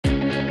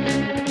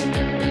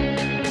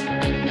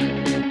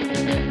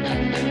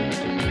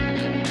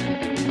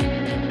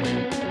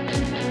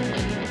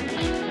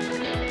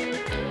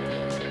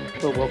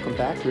So welcome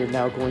back. We're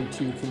now going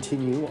to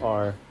continue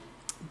our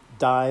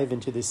dive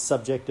into this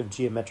subject of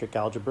geometric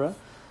algebra,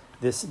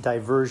 this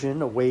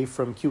diversion away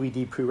from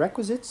QED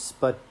prerequisites,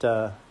 but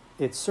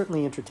it's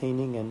certainly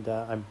entertaining and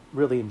I'm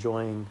really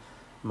enjoying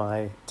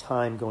my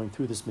time going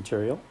through this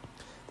material.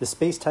 The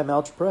spacetime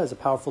algebra as a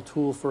powerful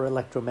tool for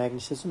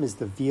electromagnetism is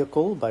the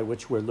vehicle by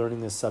which we're learning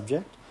this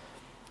subject.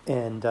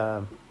 And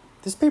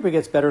this paper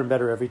gets better and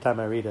better every time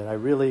I read it. I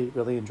really,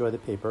 really enjoy the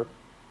paper.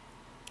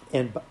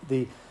 And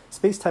the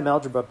spacetime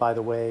algebra, by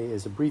the way,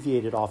 is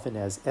abbreviated often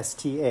as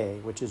STA,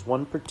 which is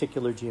one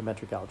particular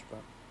geometric algebra.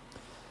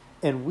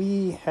 And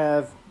we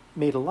have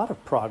made a lot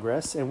of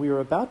progress, and we are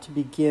about to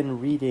begin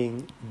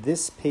reading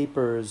this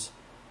paper's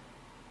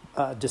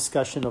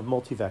discussion of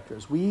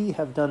multivectors. We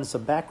have done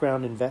some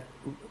background,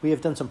 we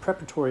have done some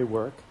preparatory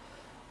work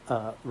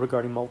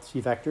regarding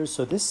multivectors,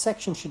 so this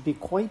section should be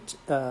quite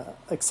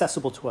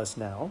accessible to us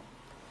now.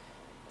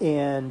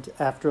 And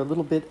after a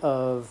little bit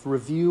of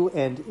review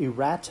and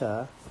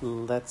errata,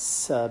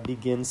 let's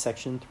begin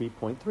section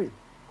 3.3.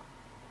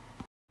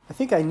 I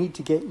think I need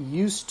to get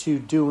used to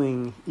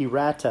doing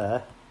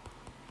errata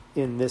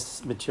in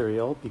this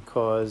material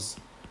because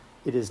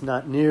it is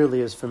not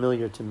nearly as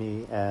familiar to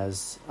me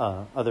as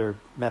other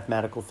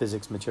mathematical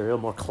physics material,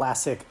 more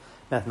classic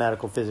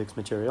mathematical physics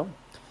material.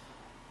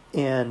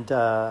 And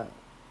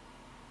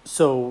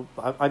so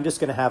I'm just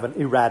going to have an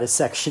errata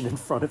section in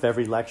front of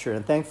every lecture.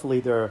 And thankfully,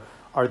 there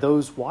are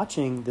those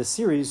watching this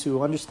series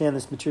who understand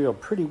this material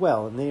pretty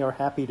well, and they are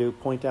happy to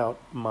point out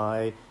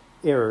my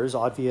errors,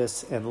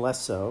 obvious and less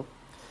so.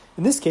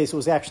 In this case, it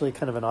was actually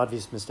kind of an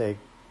obvious mistake.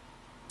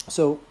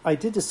 So I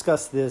did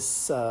discuss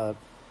this, the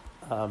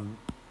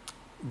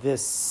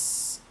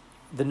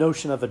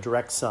notion of a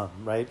direct sum,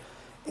 right?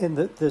 And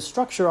the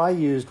structure I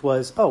used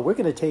was, we're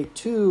going to take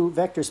two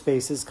vector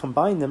spaces,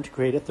 combine them to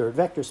create a third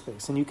vector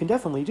space. And you can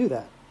definitely do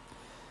that.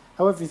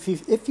 However,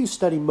 if you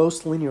study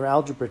most linear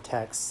algebra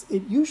texts,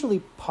 it usually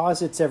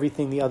posits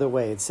everything the other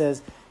way. It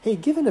says, hey,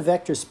 given a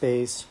vector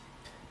space,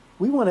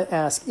 we want to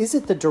ask, is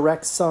it the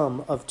direct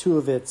sum of two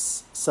of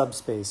its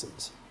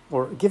subspaces?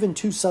 Or given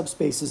two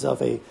subspaces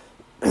of a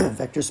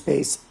vector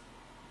space,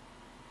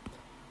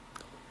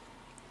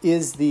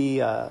 is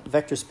the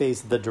vector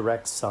space the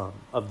direct sum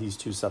of these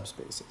two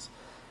subspaces?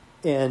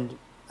 And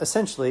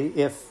essentially,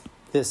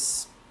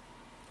 it's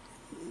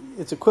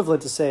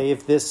equivalent to say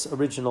if this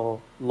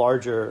original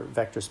larger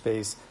vector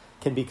space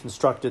can be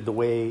constructed the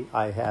way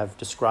I have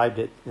described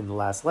it in the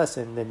last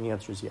lesson, then the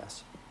answer is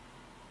yes.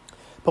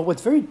 But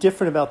what's very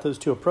different about those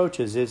two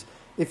approaches is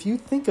if you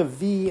think of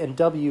V and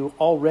W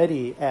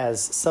already as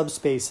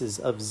subspaces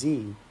of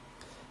Z,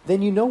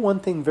 then you know one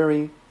thing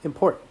very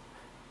important.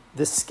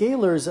 The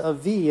scalars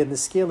of V and the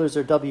scalars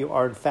of W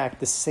are in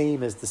fact the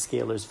same as the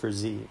scalars for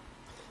Z.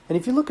 And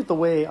if you look at the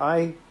way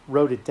I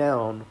wrote it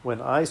down when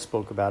I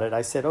spoke about it,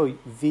 I said,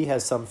 V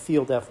has some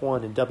field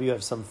F1 and W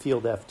has some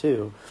field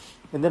F2.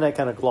 And then I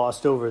kind of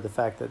glossed over the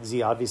fact that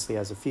Z obviously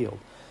has a field.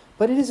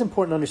 But it is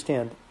important to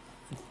understand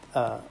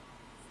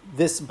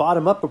this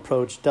bottom-up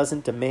approach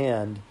doesn't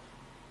demand,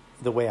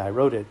 the way I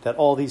wrote it, that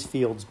all these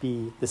fields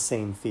be the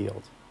same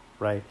field,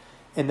 right?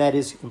 And that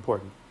is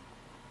important.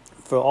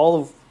 For all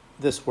of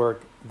this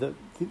work, the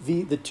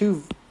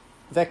two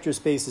vector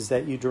spaces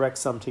that you direct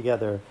sum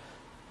together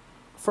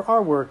for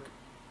our work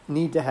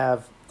need to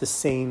have the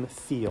same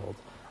field.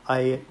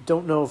 I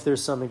don't know if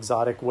there's some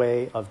exotic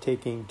way of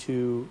taking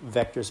two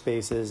vector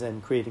spaces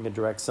and creating a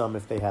direct sum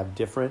if they have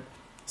different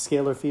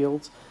scalar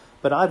fields.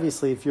 But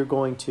obviously, if you're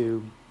going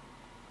to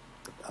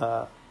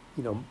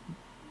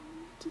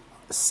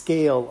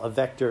scale a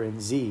vector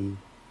in Z,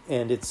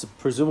 and it's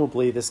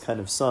presumably this kind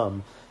of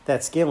sum,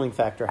 that scaling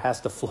factor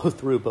has to flow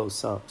through both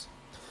sums.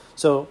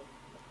 So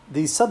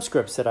these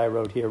subscripts that I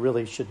wrote here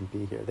really shouldn't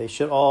be here. They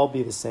should all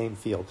be the same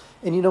field.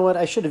 And you know what?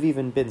 I should have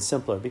even been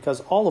simpler because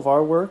all of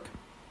our work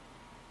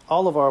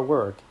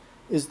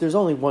is there's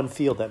only one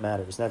field that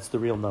matters, and that's the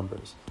real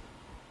numbers.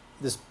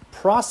 This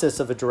process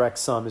of a direct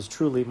sum is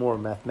truly more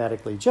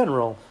mathematically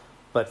general,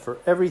 but for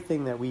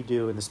everything that we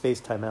do in the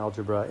space-time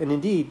algebra, and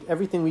indeed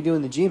everything we do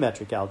in the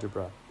geometric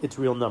algebra, it's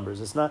real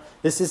numbers.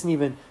 This isn't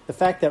even the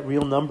fact that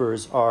real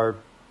numbers are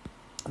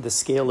the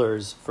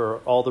scalars for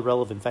all the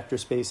relevant vector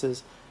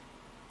spaces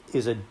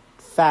is a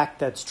fact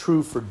that's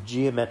true for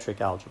geometric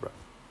algebra.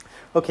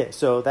 Okay,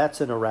 so that's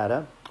an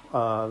errata.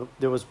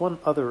 There was one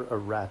other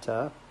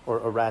errata, or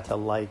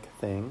errata-like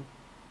thing.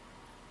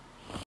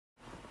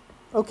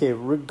 Okay,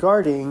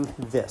 regarding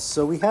this.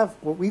 So we have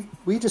what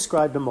we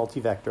described a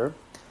multivector,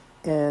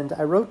 and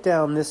I wrote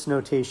down this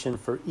notation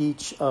for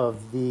each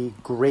of the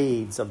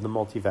grades of the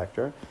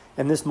multivector,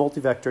 and this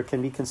multivector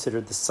can be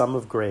considered the sum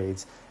of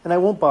grades. And I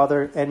won't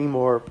bother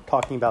anymore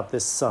talking about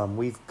this sum.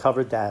 We've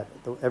covered that.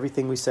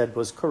 Everything we said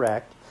was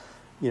correct.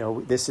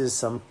 This is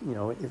some,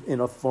 in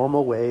a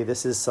formal way,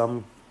 this is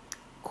some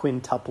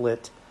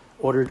quintuplet,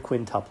 ordered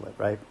quintuplet,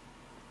 right?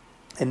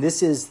 And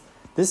this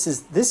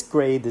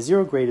grade, the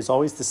zero grade, is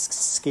always the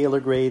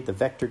scalar grade, the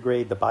vector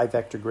grade, the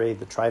bivector grade,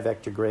 the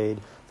trivector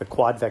grade, the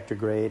quad vector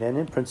grade, and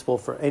in principle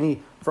for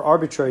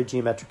arbitrary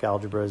geometric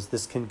algebras,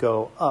 this can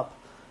go up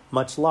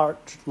much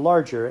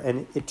larger,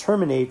 and it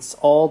terminates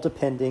all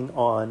depending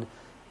on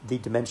the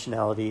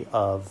dimensionality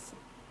of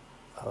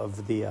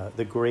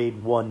the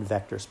grade 1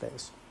 vector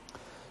space.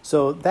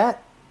 So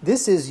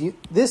this,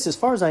 as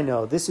far as I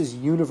know, this is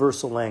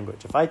universal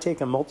language. If I take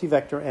a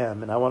multivector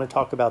M and I want to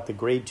talk about the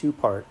grade 2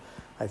 part,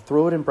 I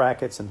throw it in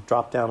brackets and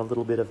drop down a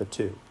little bit of a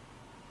 2.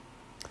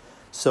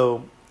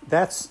 So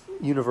that's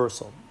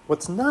universal.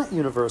 What's not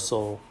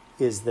universal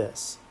is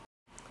this.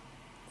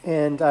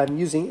 And I'm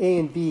using A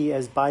and B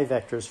as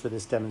bivectors for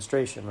this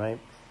demonstration, right?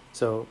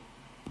 So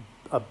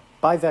a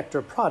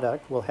bivector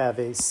product will have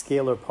a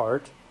scalar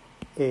part,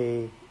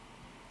 a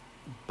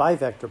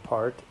bivector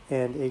part,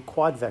 and a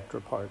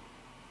quadvector part.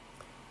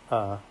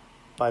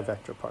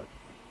 Bivector part,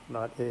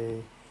 not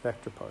a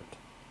vector part.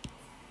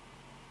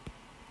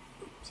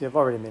 See, I've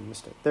already made a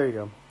mistake. There you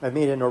go. I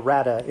made an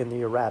errata in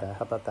the errata.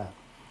 How about that?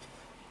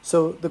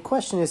 So the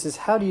question is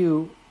how do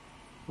you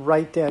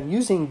write down,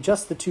 using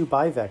just the two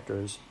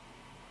bivectors,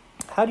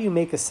 how do you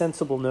make a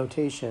sensible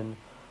notation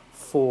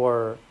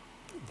for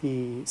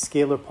the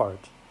scalar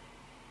part?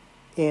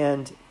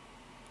 And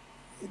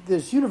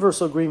there's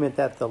universal agreement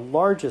that the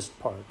largest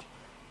part,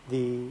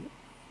 the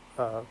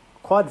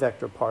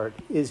quadvector part,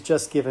 is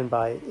just given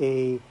by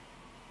a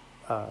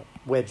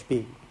wedge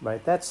B,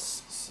 right?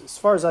 That's, as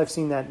far as I've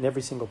seen that in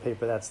every single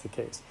paper, that's the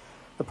case.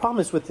 The problem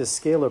is with this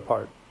scalar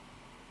part,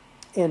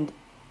 and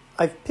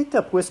I've picked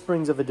up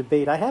whisperings of a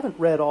debate. I haven't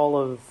read all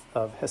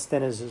of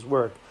Hestenes's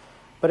work,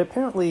 but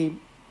apparently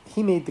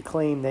he made the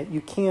claim that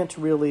you can't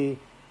really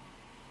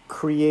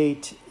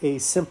create a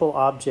simple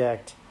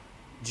object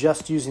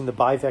just using the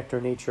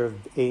bivector nature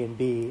of A and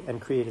B and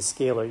create a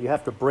scalar. You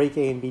have to break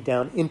A and B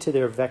down into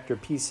their vector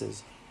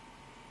pieces.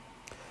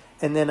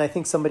 And then I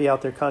think somebody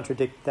out there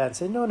contradicted that and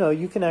said, no,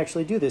 you can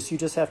actually do this. You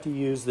just have to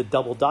use the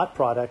double dot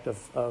product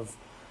of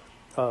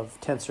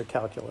tensor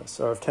calculus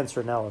or of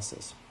tensor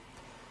analysis.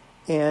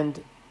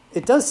 And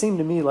it does seem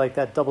to me like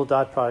that double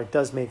dot product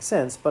does make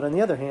sense, but on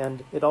the other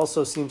hand, it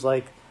also seems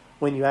like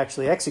when you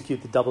actually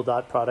execute the double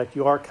dot product,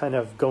 you are kind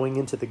of going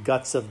into the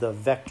guts of the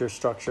vector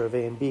structure of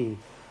A and B.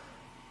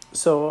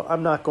 So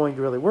I'm not going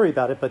to really worry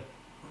about it, but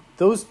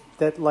those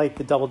that like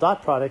the double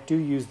dot product do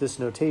use this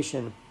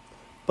notation,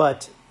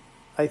 but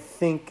I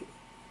think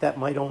that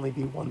might only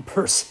be one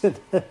person.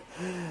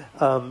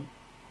 But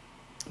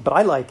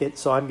I like it,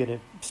 so I'm going to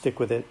stick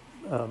with it.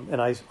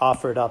 And I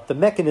offer it up. The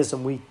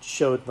mechanism we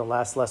showed in the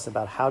last lesson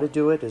about how to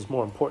do it is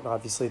more important,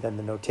 obviously, than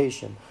the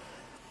notation.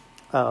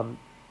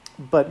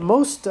 But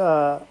most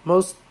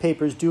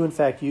papers do, in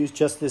fact, use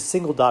just this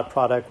single dot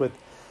product with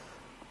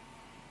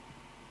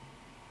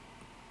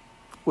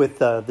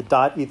the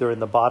dot either in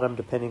the bottom,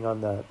 depending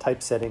on the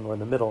typesetting, or in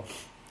the middle.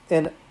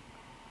 And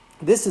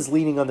this is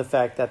leaning on the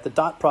fact that the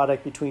dot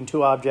product between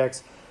two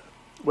objects,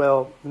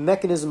 well, the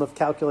mechanism of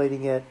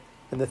calculating it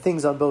and the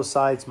things on both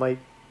sides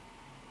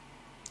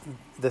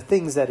the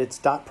things that it's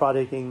dot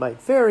producting might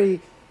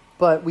vary,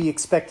 but we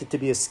expect it to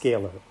be a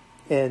scalar.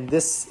 And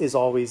this is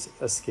always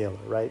a scalar,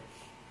 right?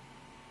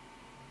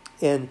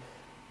 And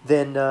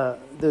then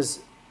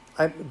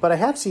but I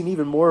have seen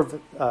even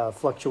more of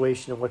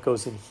fluctuation in what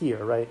goes in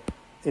here, right?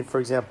 And for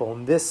example,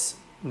 in this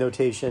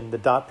notation, the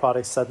dot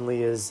product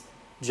suddenly is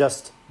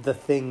just the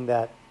thing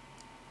that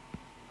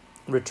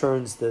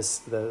returns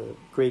the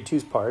grade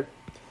 2's part.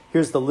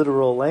 Here's the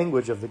literal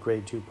language of the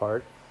grade 2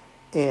 part.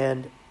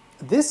 And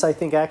this, I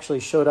think, actually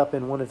showed up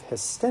in one of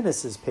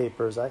Hestenes's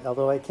papers,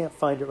 although I can't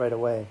find it right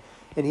away.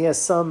 And he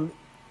has some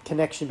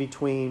connection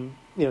between,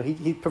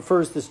 he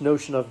prefers this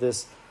notion of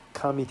this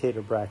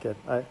commutator bracket.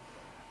 We're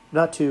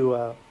not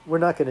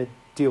going to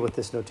deal with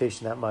this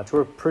notation that much.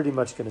 We're pretty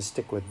much going to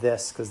stick with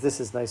this because this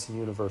is nice and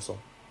universal.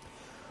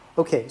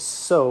 Okay,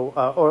 so,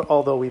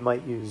 although we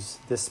might use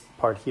this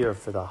part here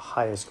for the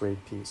highest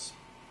grade piece.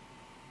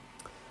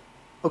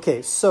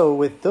 Okay, so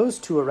with those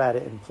two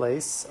errata in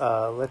place,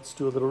 let's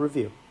do a little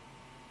review.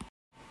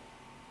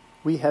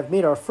 We have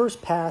made our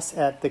first pass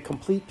at the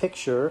complete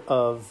picture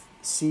of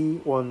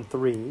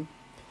C13,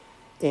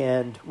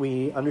 and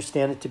we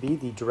understand it to be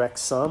the direct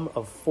sum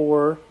of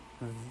four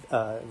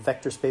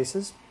vector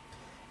spaces.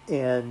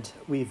 And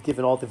we've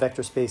given all the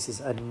vector spaces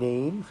a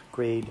name: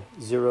 grade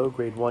 0,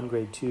 grade 1,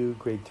 grade 2,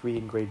 grade 3,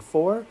 and grade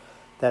 4.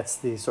 That's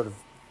the sort of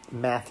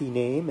mathy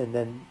name. And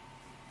then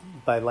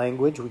by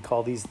language, we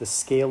call these the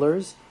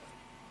scalars.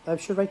 I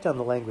should write down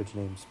the language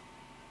names.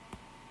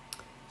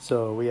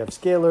 So we have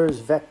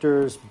scalars,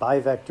 vectors,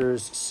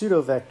 bivectors,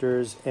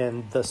 pseudovectors,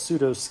 and the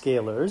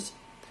pseudoscalars.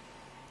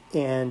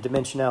 And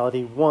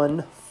dimensionality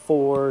 1,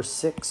 4,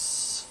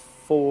 6,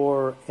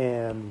 4,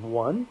 and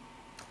 1.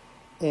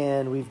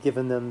 And we've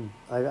given them,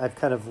 I've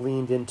kind of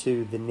leaned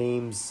into the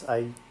names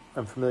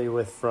I'm familiar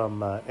with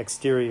from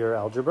exterior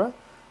algebra,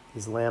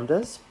 these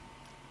lambdas.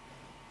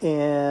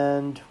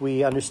 And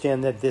we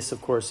understand that this,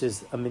 of course,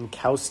 is a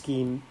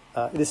Minkowski,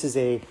 this is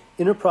a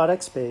inner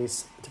product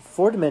space,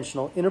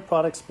 four-dimensional inner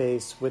product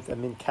space with a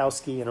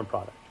Minkowski inner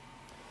product.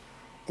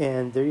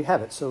 And there you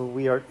have it. So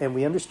we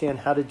understand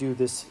how to do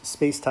this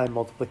space-time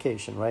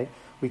multiplication, right?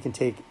 We can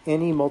take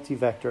any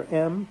multivector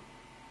M,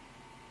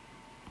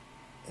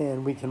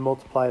 and we can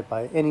multiply it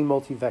by any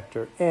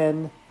multivector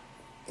n,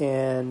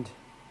 and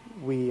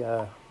we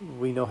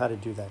know how to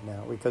do that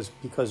now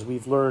because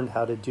we've learned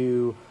how to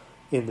do,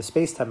 in the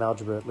spacetime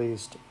algebra at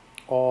least,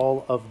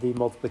 all of the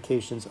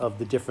multiplications of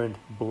the different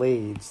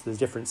blades, the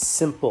different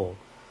simple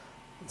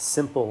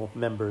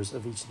members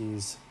of each of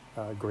these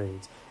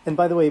grades. And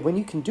by the way, when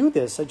you can do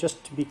this,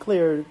 just to be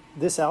clear,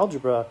 this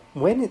algebra,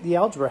 when the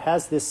algebra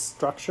has this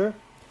structure,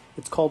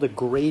 it's called a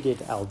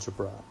graded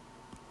algebra.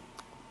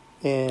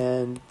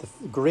 And the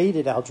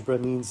graded algebra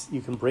means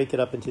you can break it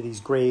up into these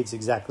grades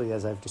exactly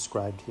as I've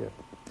described here.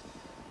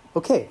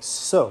 Okay,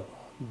 so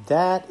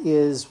that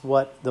is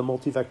what the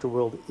multivector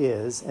world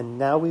is, and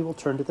now we will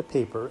turn to the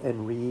paper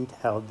and read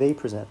how they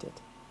present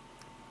it.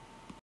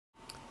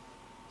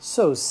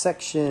 So,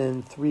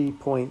 section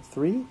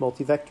 3.3,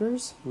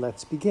 multivectors,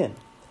 let's begin.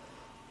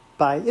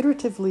 By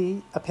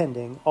iteratively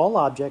appending all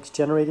objects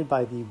generated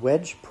by the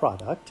wedge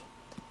product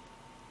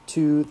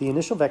to the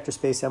initial vector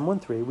space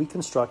M13, we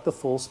construct the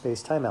full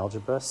spacetime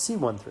algebra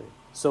C13.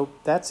 So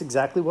that's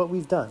exactly what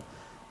we've done.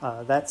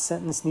 That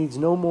sentence needs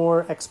no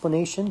more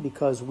explanation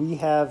because we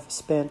have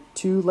spent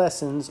 2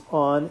 lessons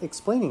on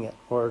explaining it,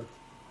 or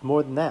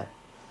more than that.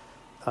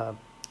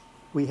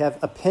 We have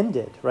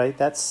appended, right?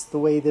 That's the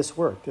way this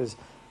worked.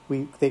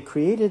 They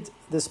created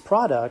this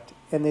product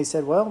and they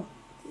said, well,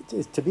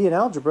 to be an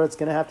algebra, it's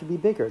going to have to be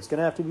bigger. It's going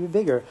to have to be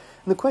bigger.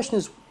 And the question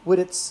is,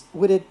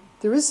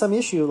 there is some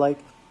issue, like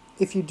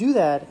if you do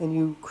that and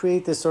you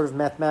create this sort of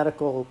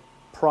mathematical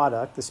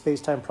product, the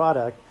space-time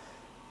product,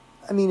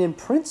 I mean, in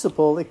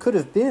principle, it could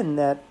have been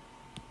that,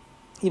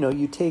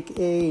 you take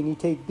A and you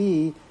take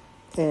B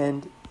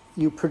and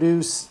you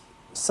produce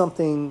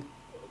something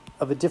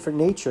of a different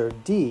nature,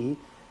 D,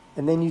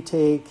 and then you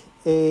take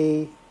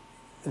A,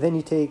 and then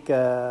you take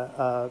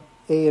A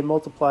and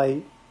multiply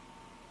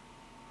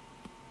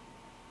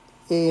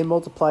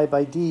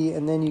by D,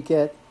 and then you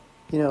get,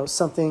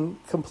 something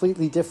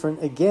completely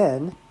different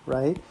again,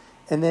 right?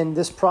 And then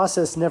this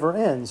process never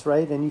ends,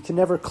 right? And you can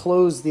never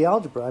close the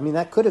algebra. I mean,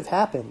 that could have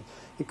happened.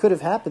 It could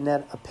have happened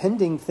that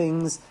appending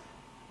things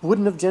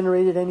wouldn't have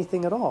generated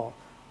anything at all.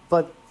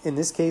 But in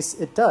this case,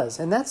 it does.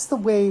 And that's the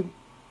way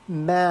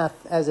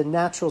math as a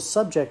natural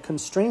subject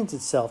constrains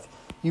itself.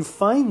 You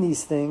find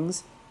these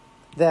things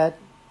that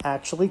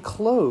actually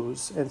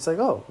close. And it's like,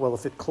 oh, well,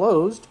 if it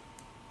closed,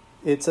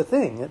 it's a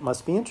thing. It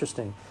must be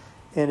interesting.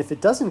 And if it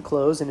doesn't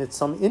close and it's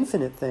some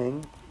infinite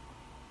thing,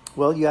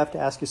 well, you have to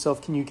ask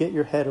yourself, can you get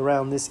your head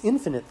around this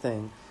infinite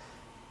thing?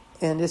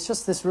 And it's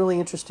just this really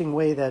interesting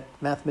way that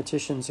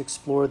mathematicians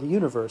explore the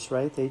universe,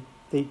 right?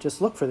 They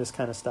just look for this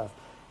kind of stuff.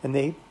 And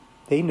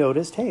they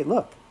noticed, hey,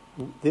 look,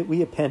 that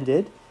we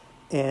appended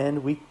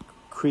and we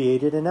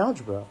created an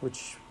algebra,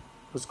 which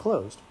was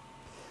closed.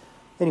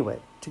 Anyway,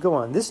 to go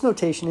on, this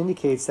notation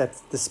indicates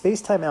that the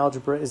spacetime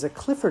algebra is a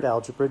Clifford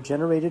algebra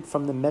generated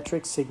from the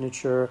metric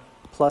signature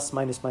plus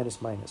minus minus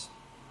minus.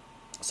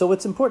 So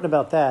what's important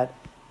about that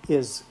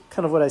is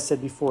kind of what I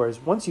said before, is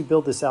once you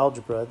build this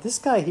algebra, this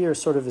guy here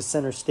sort of is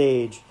center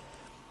stage,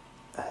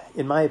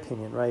 in my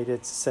opinion, right?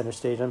 It's center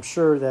stage. I'm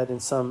sure that in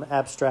some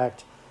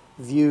abstract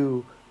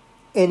view,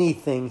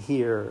 anything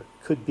here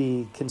could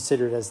be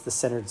considered as the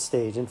centered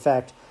stage. In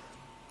fact,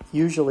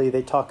 usually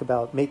they talk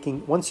about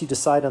once you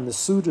decide on the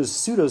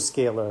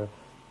pseudoscalar,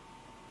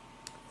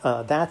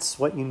 that's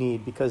what you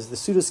need, because the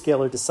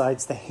pseudoscalar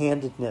decides the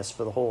handedness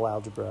for the whole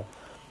algebra.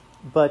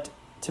 But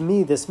to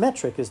me, this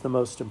metric is the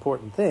most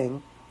important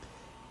thing.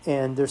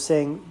 And they're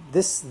saying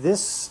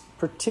this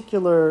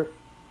particular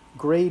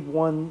grade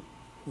 1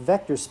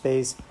 vector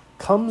space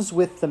comes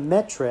with the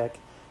metric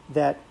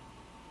that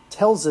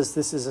tells us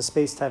this is a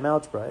space-time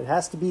algebra. It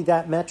has to be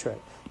that metric.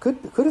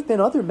 Could have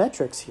been other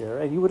metrics here,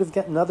 and you would have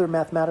gotten other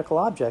mathematical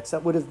objects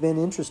that would have been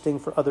interesting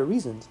for other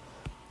reasons.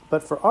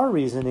 But for our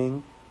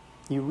reasoning,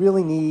 you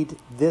really need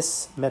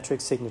this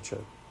metric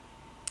signature.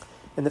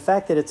 And the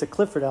fact that it's a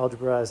Clifford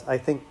algebra is, I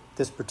think,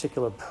 this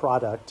particular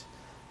product,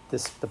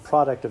 the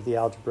product of the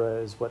algebra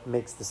is what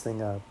makes this thing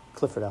a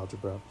Clifford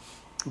algebra.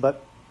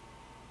 But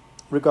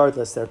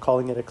regardless, they're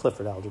calling it a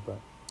Clifford algebra.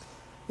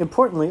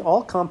 Importantly,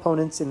 all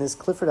components in this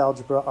Clifford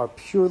algebra are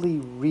purely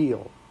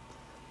real.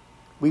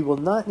 We will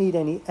not need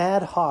any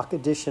ad hoc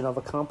addition of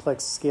a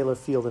complex scalar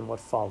field in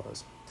what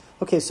follows.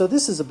 Okay, so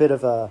this is a bit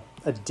of a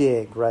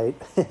dig, right?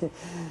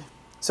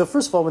 So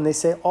first of all, when they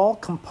say all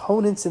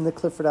components in the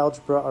Clifford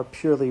algebra are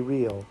purely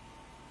real,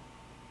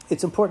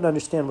 it's important to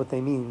understand what they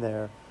mean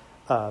there.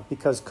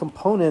 Because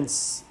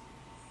components,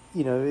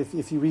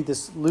 if you read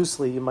this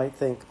loosely, you might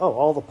think, oh,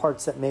 all the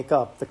parts that make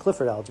up the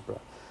Clifford algebra.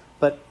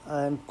 But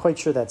I'm quite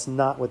sure that's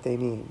not what they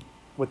mean.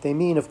 What they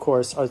mean, of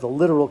course, are the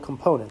literal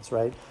components,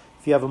 right?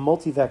 If you have a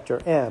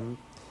multivector M,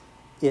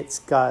 it's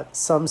got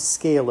some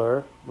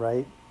scalar,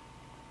 right,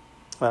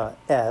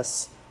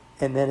 S,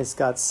 and then it's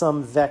got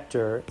some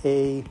vector,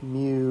 A,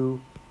 mu,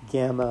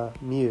 gamma,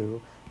 mu,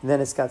 and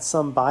then it's got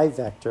some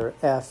bivector,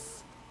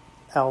 F,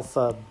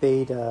 alpha,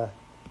 beta,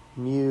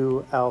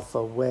 mu,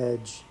 alpha,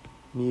 wedge,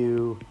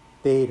 mu,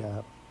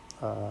 beta.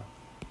 I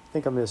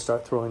think I'm going to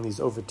start throwing these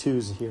over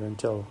 2's here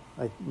until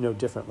I know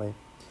differently.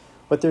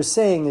 What they're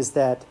saying is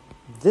that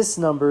these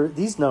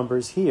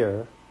numbers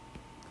here,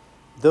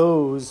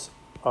 those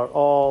are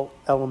all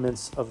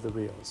elements of the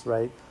reals,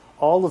 right?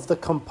 All of the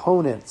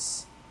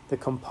components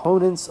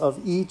of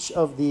each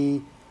of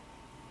the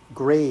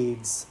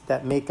grades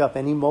that make up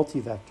any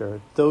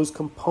multivector, those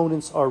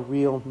components are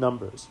real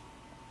numbers.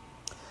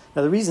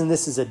 Now, the reason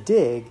this is a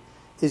dig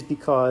is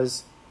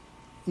because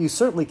you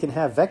certainly can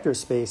have vector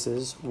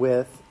spaces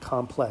with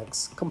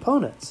complex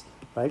components,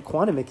 right?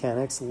 Quantum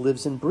mechanics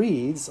lives and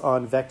breathes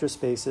on vector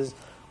spaces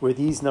where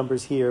these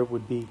numbers here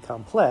would be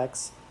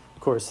complex.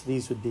 Of course,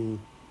 these would be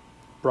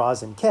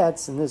bras and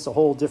kets, and there's a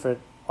whole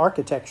different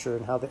architecture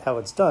and how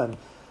it's done.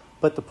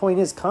 But the point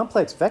is,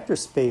 complex vector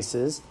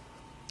spaces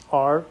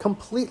are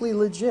completely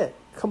legit,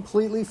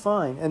 completely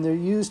fine, and they're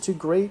used to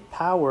great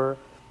power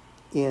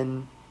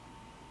in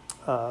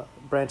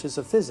branches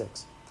of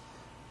physics.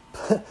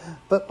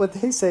 But what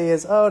they say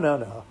is, oh,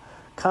 no.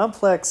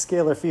 Complex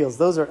scalar fields,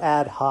 those are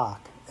ad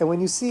hoc. And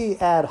when you see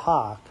ad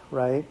hoc,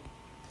 right,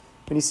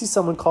 when you see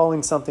someone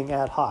calling something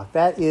ad hoc,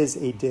 that is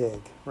a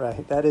dig,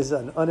 right? That is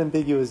an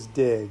unambiguous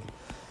dig,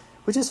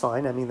 which is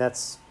fine. I mean,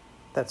 that's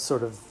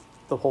sort of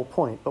the whole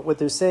point. But what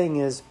they're saying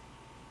is,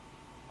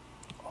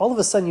 all of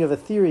a sudden you have a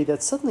theory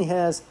that suddenly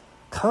has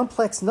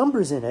complex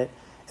numbers in it,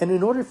 and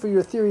in order for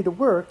your theory to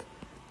work,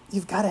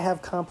 you've got to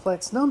have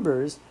complex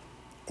numbers,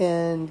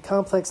 and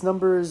complex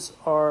numbers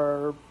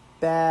are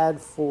bad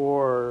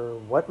for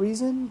what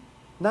reason?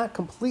 Not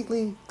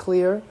completely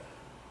clear,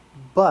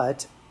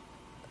 but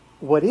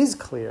what is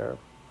clear,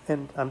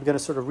 and I'm going to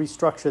sort of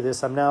restructure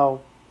this, I'm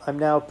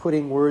now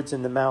putting words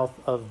in the mouth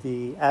of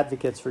the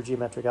advocates for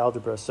geometric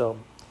algebra, so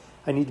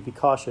I need to be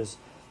cautious.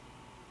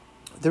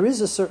 There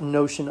is a certain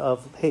notion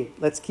of, hey,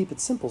 let's keep it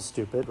simple,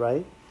 stupid,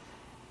 right?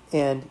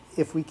 And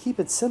if we keep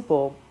it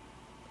simple,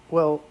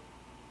 well,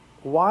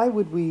 why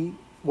would we?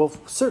 Well,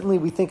 certainly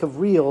we think of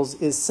reals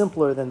is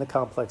simpler than the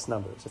complex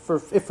numbers.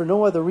 If for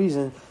no other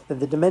reason than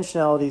the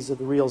dimensionalities of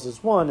the reals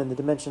is 1 and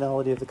the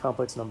dimensionality of the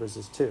complex numbers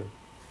is 2.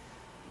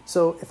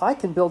 So if I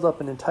can build up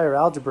an entire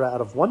algebra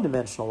out of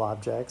one-dimensional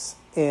objects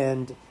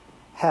and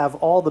have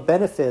all the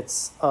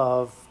benefits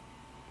of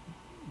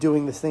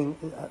doing the thing,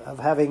 of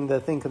having the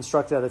thing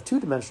constructed out of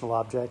two-dimensional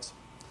objects,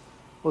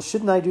 well,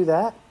 shouldn't I do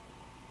that?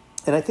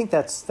 And I think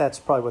that's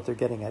probably what they're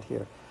getting at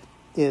here,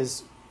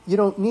 is you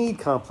don't need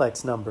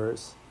complex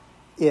numbers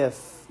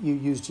if you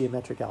use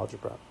geometric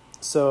algebra.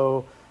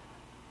 So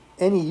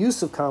any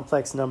use of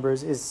complex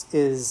numbers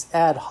is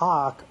ad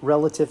hoc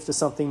relative to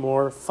something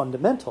more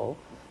fundamental,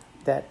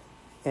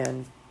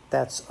 and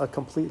that's a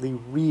completely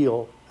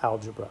real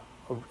algebra.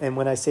 And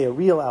when I say a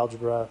real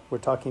algebra, we're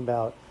talking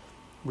about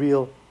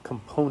real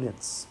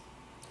components.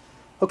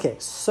 Okay,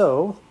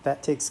 so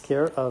that takes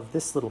care of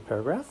this little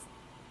paragraph.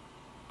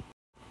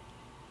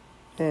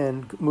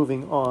 And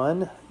moving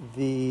on,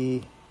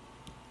 the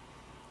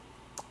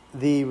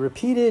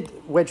repeated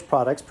wedge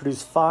products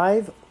produce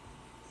 5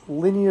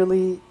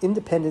 linearly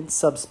independent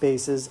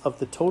subspaces of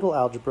the total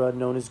algebra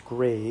known as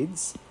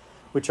grades,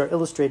 which are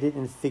illustrated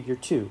in Figure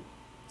 2.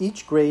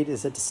 Each grade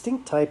is a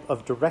distinct type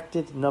of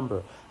directed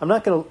number. I'm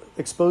not going to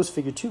expose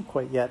Figure 2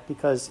 quite yet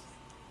because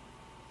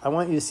I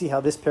want you to see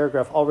how this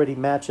paragraph already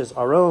matches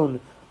our own,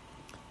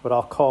 what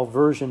I'll call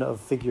version of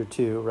Figure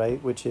 2,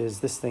 right, which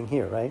is this thing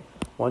here, right?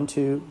 1,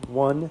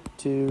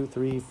 2,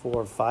 3,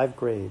 4, 5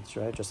 grades,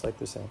 right, just like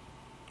they're saying.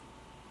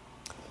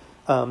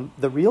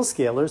 The real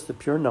scalars, the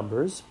pure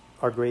numbers,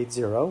 are grade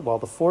 0, while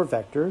the 4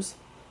 vectors,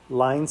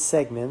 line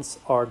segments,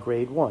 are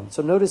grade 1.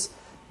 So notice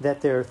that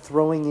they're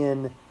throwing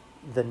in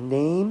the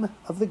name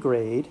of the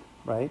grade,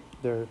 right?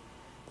 They're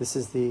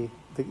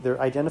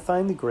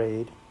identifying the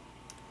grade.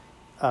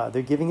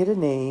 They're giving it a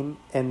name,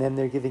 and then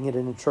they're giving it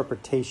an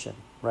interpretation,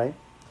 right?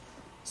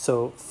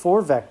 So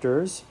 4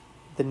 vectors,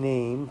 the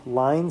name,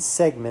 line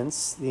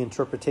segments, the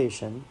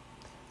interpretation,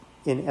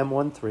 in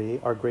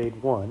M13 are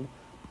grade 1.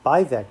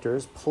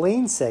 Bivectors,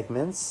 plane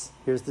segments,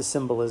 here's the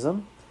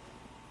symbolism,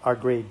 are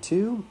grade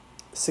 2.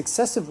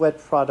 Successive wedge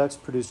products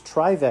produce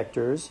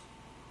trivectors,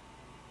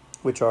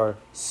 which are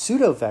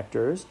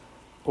pseudovectors,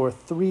 or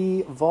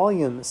 3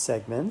 volume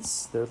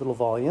segments, they're little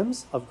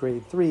volumes, of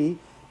grade 3,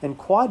 and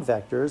quad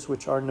vectors,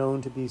 which are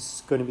going to be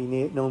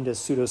known as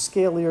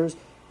pseudoscalars,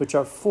 which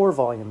are 4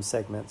 volume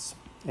segments,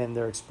 and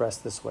they're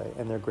expressed this way,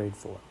 and they're grade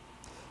 4.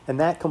 And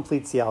that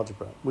completes the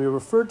algebra. We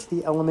referred to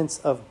the elements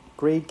of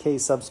grade K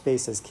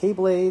subspace as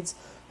K-blades.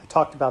 I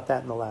talked about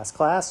that in the last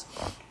class.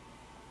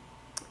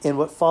 And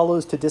what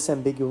follows to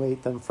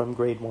disambiguate them from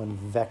grade 1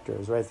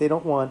 vectors, right? They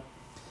don't want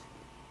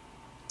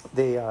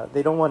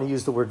to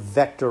use the word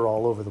vector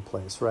all over the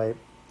place, right?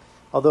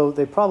 Although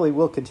they probably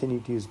will continue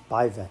to use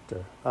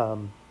bivector.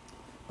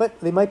 But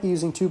they might be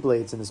using 2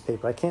 blades in this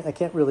paper. I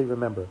can't really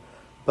remember.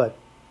 But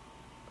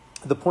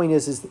the point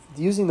is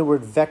using the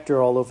word vector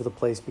all over the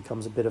place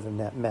becomes a bit of a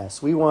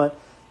mess. We want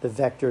the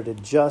vector to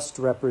just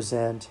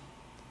represent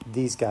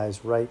these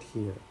guys right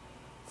here.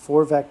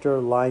 4 vector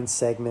line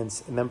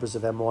segments, members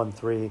of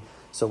M13.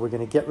 So we're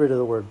going to get rid of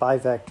the word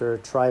bivector,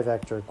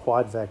 trivector,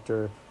 quad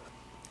vector,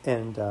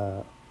 and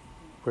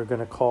we're going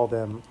to call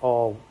them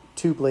all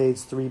 2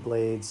 blades, 3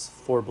 blades,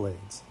 4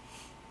 blades,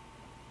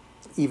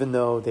 even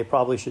though they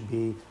probably should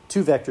be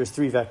 2 vectors,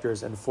 3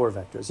 vectors, and 4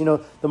 vectors. You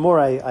know, the more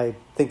I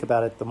think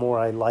about it, the more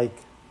I like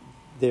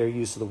their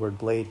use of the word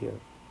blade here.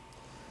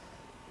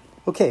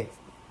 Okay,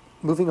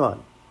 moving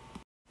on.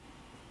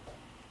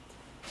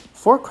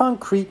 For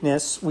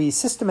concreteness, we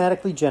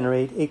systematically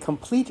generate a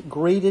complete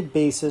graded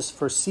basis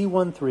for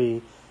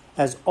C13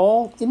 as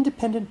all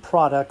independent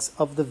products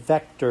of the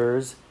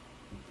vectors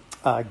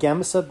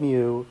gamma sub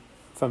mu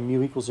from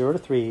mu equals 0 to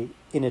 3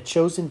 in a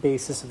chosen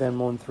basis of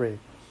M13.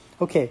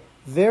 Okay,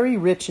 very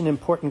rich and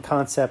important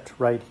concept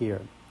right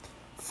here.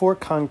 For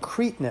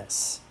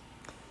concreteness.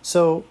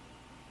 So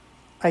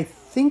I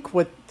think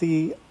what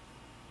I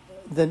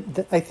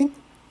think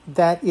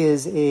that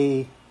is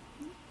a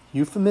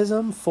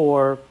euphemism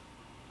for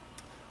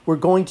we're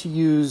going to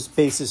use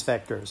basis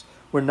vectors.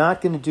 We're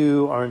not going to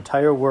do our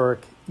entire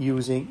work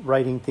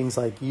writing things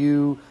like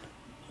U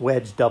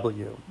wedge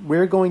W.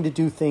 We're going to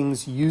do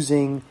things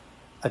using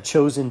a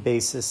chosen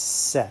basis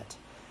set.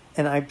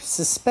 And I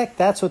suspect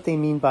that's what they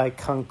mean by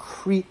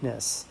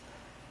concreteness.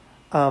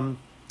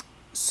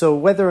 So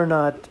whether or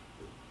not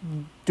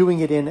doing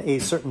it in a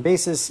certain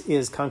basis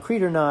is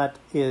concrete or not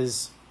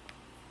is,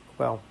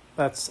 well,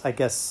 that's, I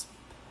guess,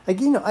 I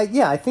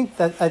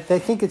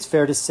think it's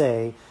fair to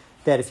say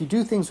that if you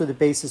do things with the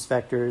basis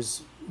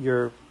vectors,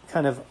 you're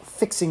kind of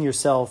fixing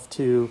yourself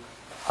to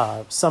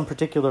some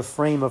particular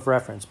frame of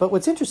reference. But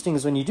what's interesting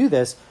is when you do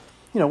this,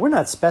 we're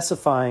not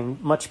specifying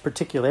much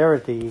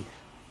particularity,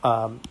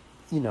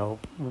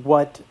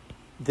 what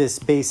this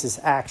basis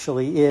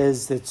actually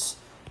is. That's,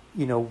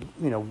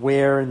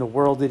 where in the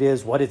world it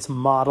is, what it's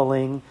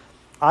modeling.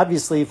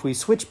 Obviously, if we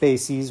switch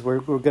bases, we're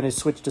going to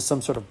switch to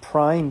some sort of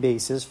prime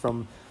basis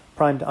from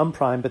prime to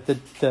unprime. But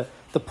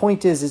the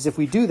point is if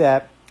we do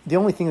that, the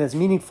only thing that's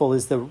meaningful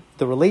is the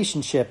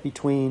relationship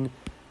between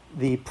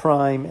the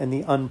prime and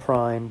the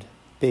unprimed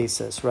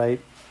basis,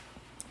 right?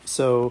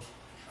 So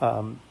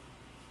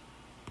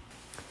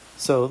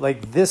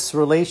like this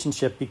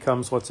relationship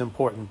becomes what's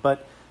important.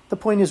 But the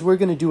point is we're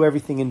going to do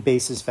everything in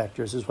basis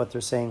vectors is what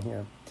they're saying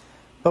here.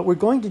 But we're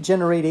going to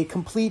generate a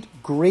complete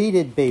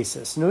graded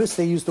basis. Notice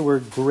they use the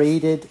word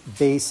graded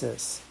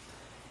basis.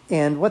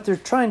 And what they're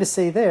trying to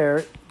say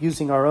there,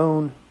 using our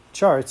own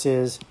charts,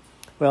 is,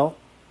 well,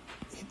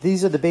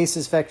 these are the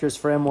basis vectors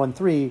for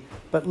M13,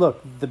 but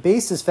look, the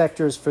basis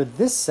vectors for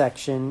this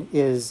section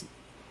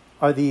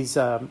are these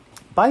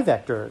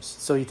bivectors.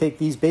 So you take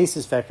these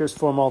basis vectors,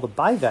 form all the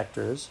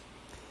bivectors,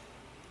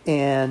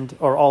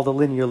 or all the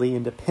linearly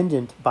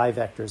independent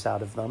bivectors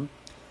out of them,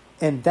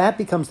 and that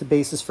becomes the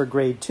basis for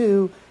grade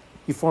 2.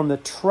 You form the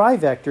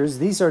trivectors.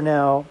 These are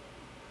now,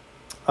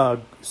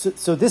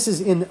 so this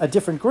is in a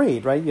different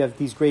grade, right? You have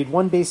these grade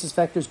 1 basis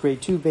vectors,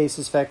 grade 2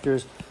 basis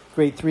vectors,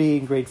 grade 3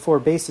 and grade 4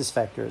 basis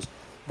vectors.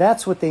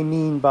 That's what they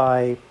mean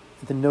by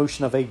the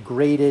notion of a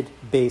graded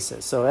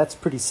basis. So that's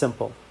pretty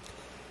simple.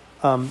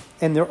 And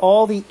they're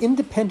all the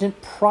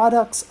independent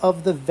products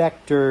of the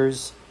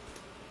vectors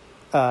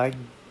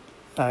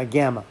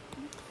gamma.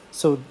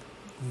 So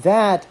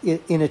that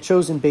in a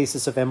chosen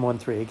basis of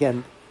M13.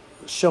 Again,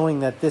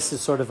 showing that this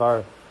is sort of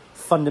our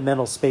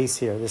fundamental space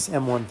here, this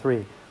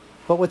M13.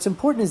 But what's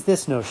important is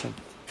this notion,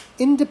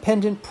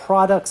 independent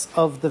products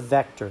of the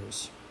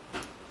vectors.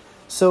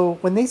 So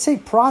when they say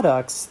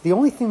products, the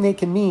only thing they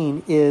can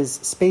mean is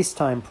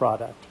spacetime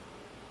product.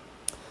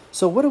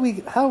 So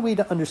how are we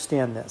to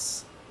understand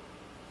this?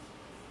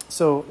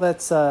 So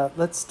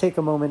let's take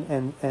a moment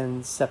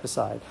and step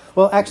aside.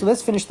 Well, actually,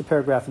 let's finish the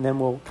paragraph and then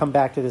we'll come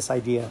back to this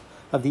idea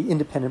of the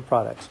independent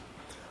products.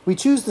 We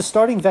choose the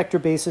starting vector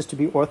basis to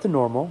be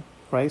orthonormal,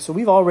 right? So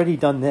we've already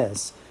done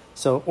this.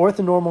 So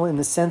orthonormal in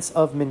the sense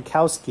of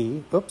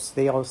Minkowski. Oops,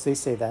 they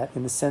say that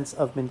in the sense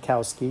of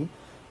Minkowski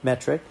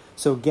metric.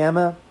 So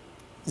gamma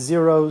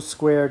 0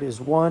 squared is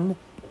 1.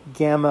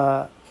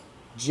 Gamma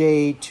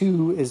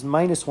J2 is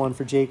minus 1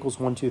 for J equals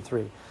 1, 2,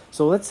 3.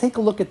 So let's take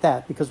a look at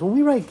that, because when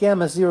we write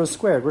gamma 0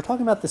 squared, we're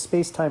talking about the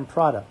space-time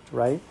product,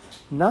 right?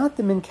 Not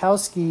the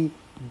Minkowski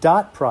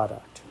dot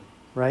product,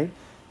 right?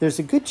 There's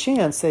a good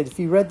chance that if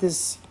you read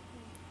this,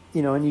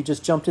 and you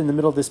just jumped in the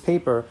middle of this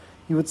paper,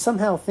 you would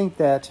somehow think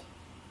that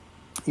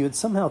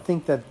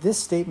this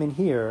statement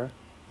here,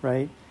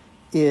 right,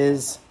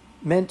 is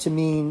meant to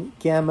mean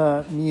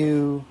gamma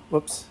mu,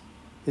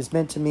 is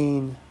meant to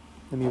mean,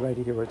 let me write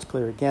it here where it's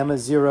clear, gamma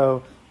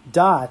 0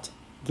 dot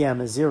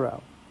gamma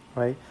 0,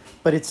 right?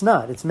 But it's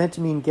not. It's meant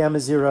to mean gamma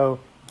 0,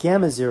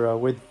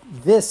 where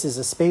this is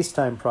a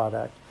space-time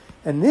product,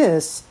 and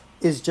this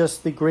is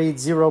just the grade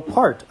 0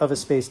 part of a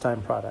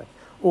space-time product,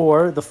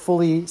 or the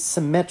fully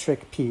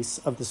symmetric piece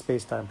of the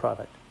space-time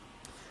product.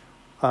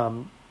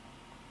 So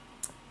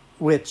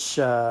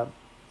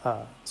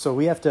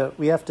we have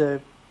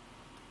to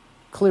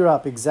clear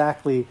up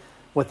exactly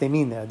what they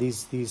mean there.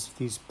 These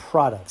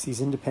products,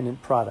 these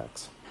independent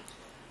products.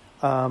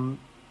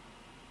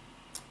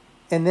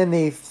 And then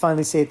they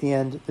finally say at the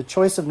end, the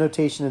choice of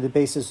notation of the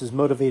basis is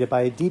motivated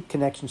by a deep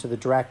connection to the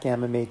Dirac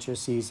gamma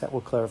matrices that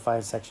will clarify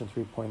in section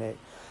 3.8.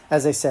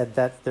 As I said,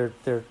 that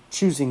they're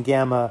choosing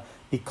gamma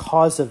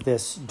because of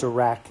this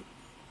Dirac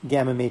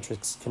gamma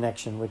matrix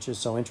connection, which is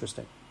so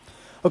interesting.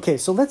 Okay,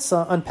 so let's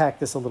unpack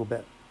this a little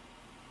bit.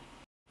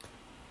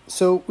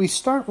 So we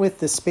start with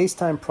the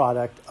spacetime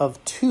product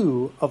of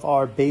two of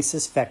our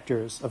basis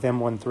vectors of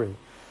M13.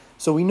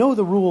 So we know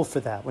the rule for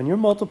that. When you're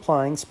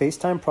multiplying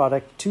spacetime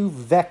product, two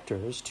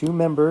vectors, two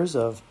members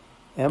of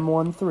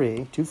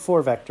M13, two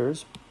 4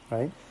 vectors,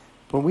 right?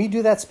 When we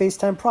do that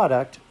spacetime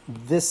product,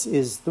 this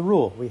is the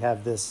rule. We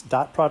have this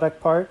dot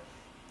product part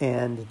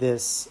and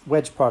this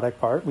wedge product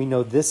part. We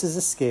know this is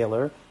a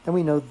scalar, and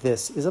we know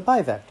this is a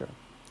bivector.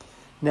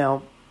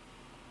 Now,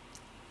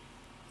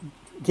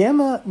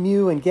 gamma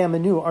mu and gamma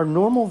nu are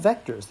normal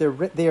vectors. They're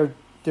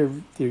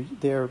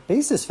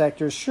basis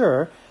vectors,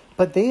 sure,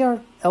 but they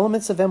are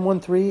elements of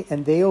M13,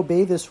 and they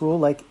obey this rule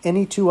like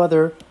any two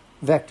other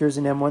vectors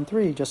in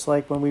M13. Just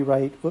like when we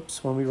write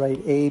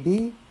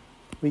AB,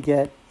 we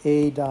get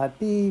A dot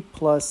B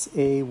plus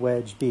A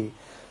wedge B.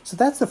 So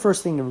that's the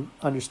first thing to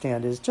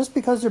understand, is just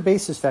because they're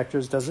basis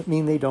vectors doesn't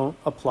mean they don't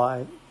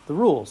apply the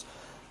rules.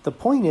 The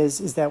point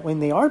is that when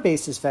they are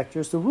basis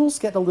vectors, the rules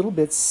get a little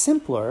bit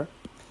simpler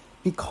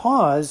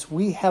because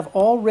we have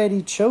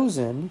already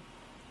chosen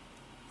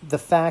the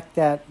fact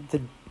that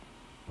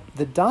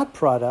the dot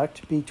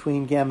product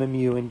between gamma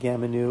mu and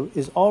gamma nu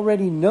is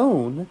already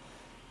known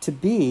to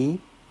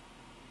be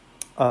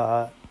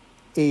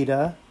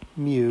eta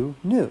mu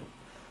nu,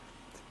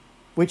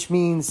 which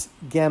means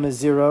gamma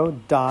 0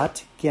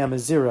 dot gamma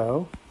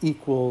 0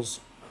 equals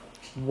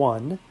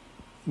 1,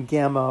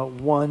 gamma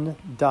 1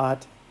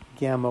 dot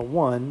gamma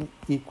 1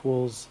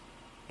 equals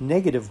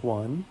negative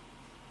 1,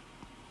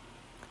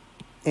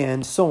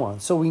 and so on.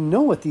 So we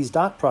know what these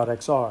dot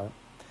products are.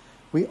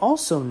 We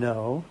also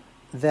know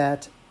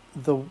that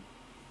the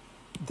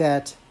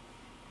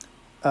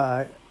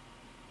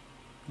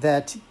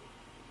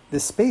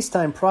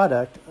spacetime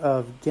product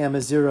of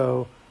gamma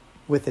 0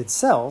 with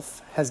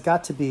itself has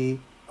got to be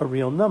a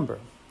real number.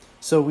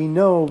 So we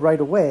know right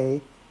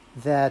away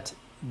that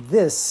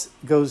this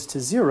goes to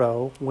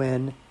 0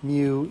 when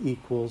mu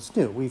equals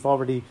nu. We've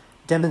already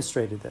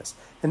demonstrated this.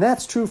 And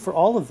that's true for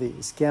all of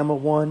these. Gamma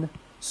 1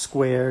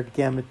 squared,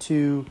 gamma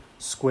 2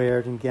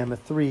 squared, and gamma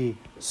 3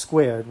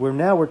 squared.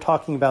 Now we're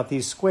talking about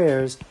these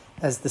squares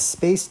as the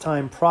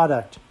space-time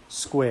product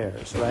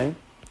squares, right?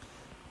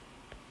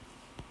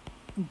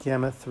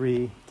 Gamma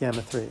 3,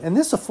 gamma 3. And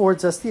this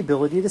affords us the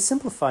ability to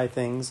simplify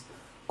things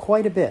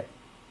quite a bit.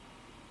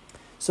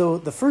 So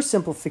the first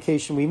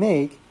simplification we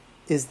make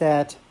is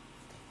that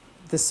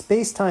the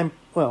space-time,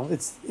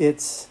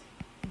 it's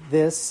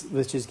this,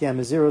 which is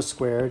gamma 0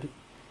 squared,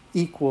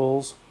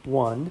 equals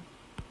 1,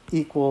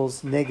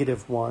 equals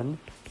negative 1,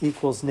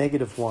 equals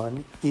negative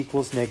 1,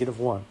 equals negative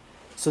 1.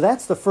 So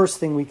that's the first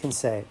thing we can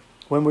say.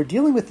 When we're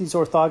dealing with these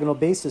orthogonal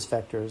basis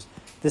vectors,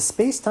 the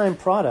space-time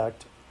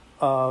product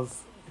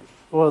of,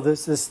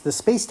 the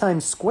space-time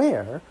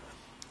square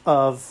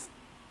of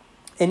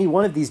any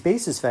one of these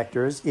basis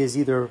vectors is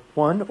either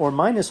 1 or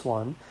minus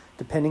 1,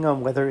 depending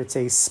on whether it's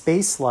a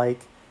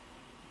space-like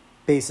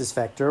basis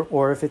vector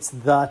or if it's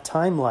the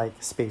time-like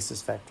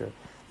basis vector.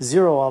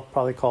 0 I'll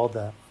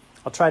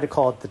try to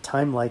call it the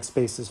time-like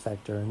basis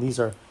vector, and these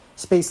are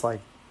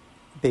space-like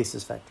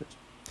basis vectors.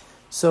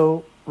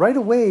 So right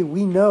away,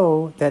 we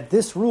know that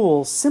this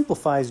rule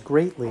simplifies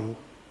greatly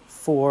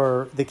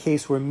for the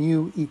case where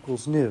mu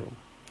equals nu.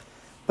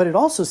 But it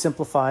also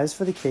simplifies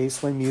for the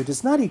case when mu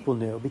does not equal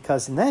nu,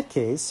 because in that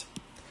case,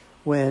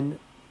 when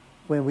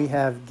we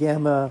have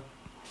gamma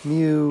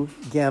mu,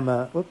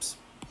 gamma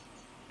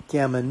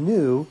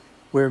nu,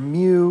 where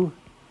mu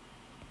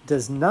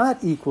does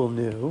not equal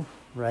nu,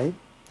 right?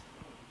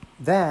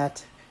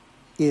 That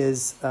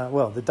is,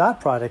 the dot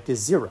product is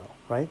 0,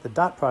 right? The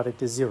dot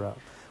product is 0,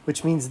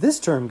 which means this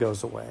term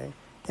goes away,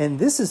 and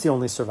this is the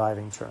only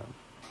surviving term.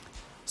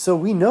 So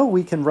we know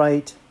we can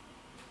write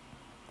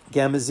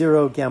gamma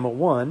 0, gamma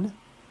 1.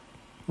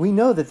 We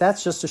know that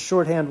that's just a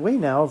shorthand way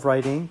now of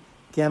writing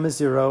gamma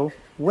 0,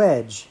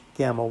 wedge,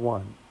 gamma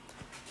 1.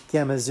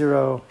 Gamma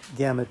 0,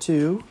 gamma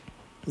 2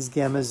 is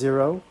gamma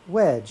 0,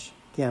 wedge,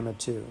 gamma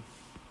 2.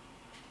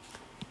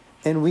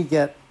 And we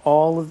get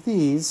all of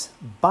these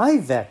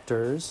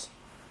bivectors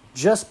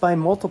just by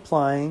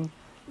multiplying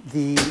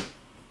the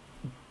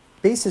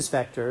basis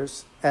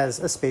vectors as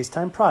a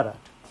space-time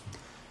product.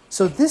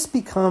 So this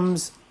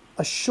becomes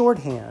a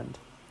shorthand.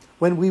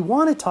 When we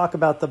want to talk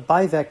about the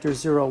bivector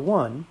 0,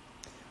 1,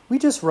 we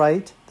just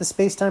write the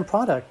space-time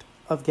product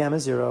of gamma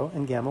 0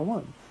 and gamma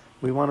 1.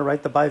 We want to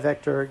write the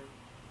bivector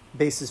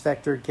basis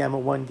vector gamma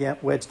 1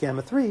 wedge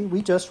gamma 3,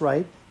 we just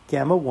write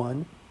gamma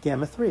 1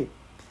 gamma 3,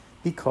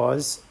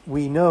 because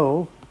we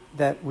know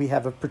that we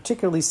have a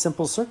particularly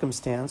simple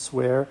circumstance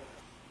where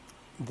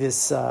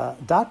this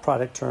dot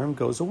product term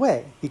goes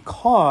away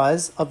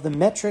because of the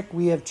metric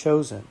we have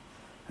chosen.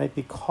 Right?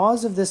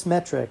 Because of this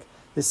metric,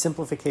 this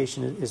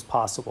simplification is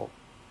possible.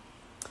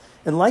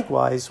 And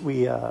likewise,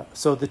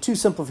 so the two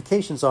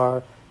simplifications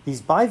are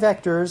these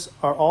bivectors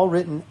are all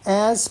written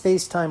as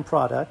space-time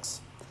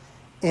products,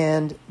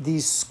 and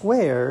these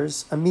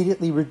squares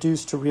immediately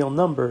reduce to real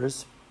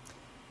numbers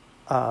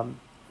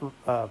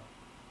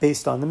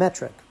based on the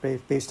metric,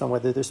 based on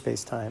whether they're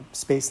space-time,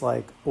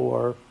 space-like,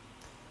 or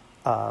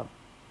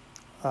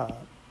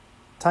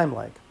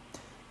time-like.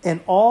 And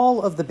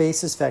all of the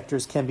basis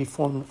vectors can be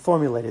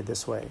formulated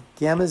this way.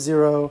 Gamma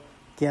 0,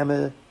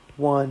 gamma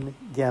 1,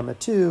 gamma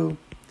 2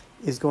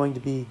 is going to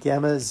be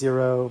gamma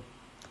 0,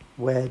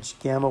 wedge,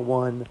 gamma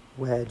 1,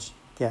 wedge,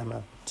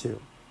 gamma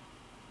 2.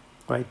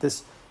 Right?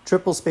 This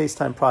triple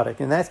space-time product.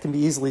 And that can be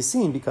easily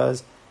seen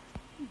because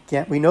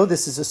we know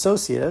this is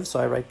associative, so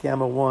I write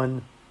gamma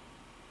 1,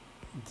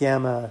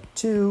 gamma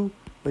 2,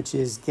 which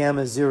is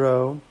gamma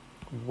 0,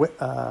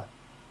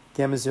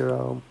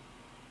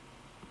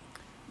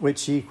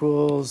 which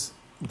equals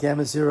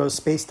gamma 0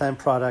 space-time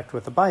product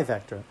with a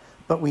bivector.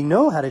 But we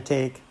know how to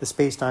take the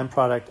space-time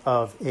product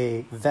of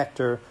a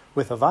vector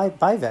with a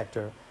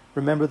bivector.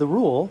 Remember the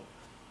rule.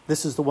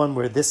 This is the one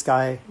where this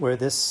guy, where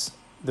this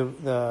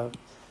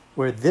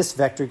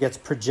vector gets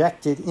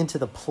projected into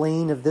the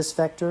plane of this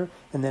vector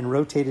and then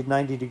rotated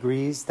 90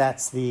 degrees.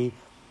 That's the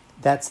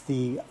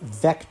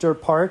vector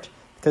part,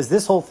 because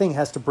this whole thing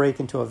has to break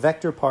into a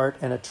vector part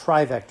and a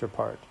trivector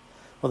part.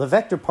 Well, the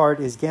vector part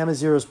is gamma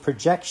 0's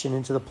projection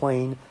into the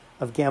plane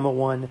of gamma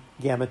 1,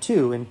 gamma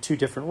 2 in two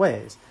different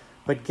ways.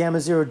 But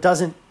gamma 0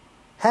 doesn't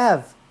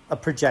have a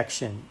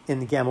projection in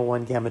the gamma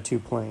 1, gamma 2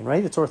 plane,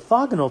 right? It's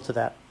orthogonal to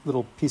that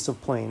little piece of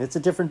plane. It's a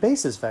different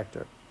basis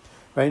vector,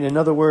 right? In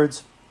other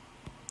words,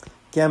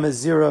 gamma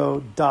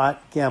 0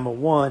 dot gamma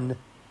 1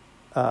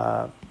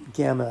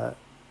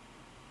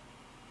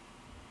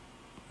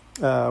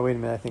 wait a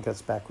minute, I think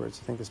that's backwards.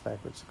 I think it's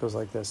backwards. It goes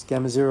like this.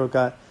 Gamma 0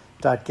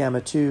 dot gamma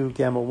 2,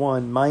 gamma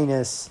 1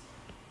 minus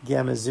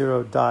gamma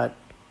 0 dot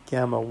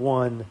gamma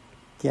 1,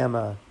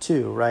 gamma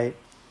 2, right?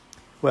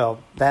 Well,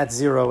 that's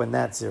 0 and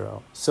that's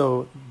 0.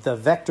 So the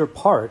vector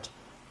part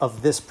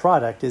of this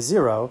product is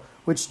 0,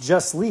 which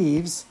just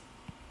leaves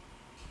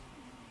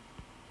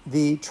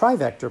the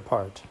trivector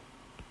part,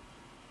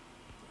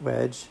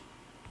 wedge,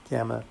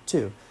 gamma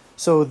 2.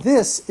 So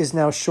this is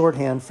now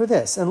shorthand for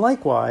this. And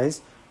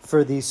likewise,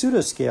 for the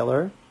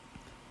pseudoscalar,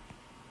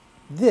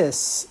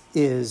 this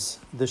is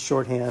the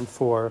shorthand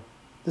for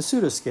the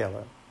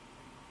pseudoscalar.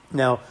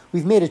 Now,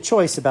 we've made a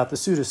choice about the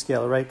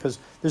pseudoscalar, right? Because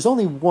there's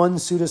only one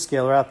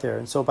pseudoscalar out there.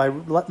 And so by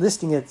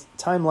listing it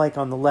time-like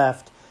on the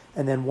left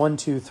and then 1,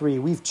 2, 3,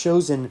 we've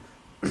chosen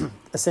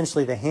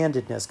essentially the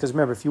handedness. Because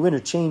remember, if you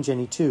interchange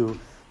any two,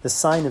 the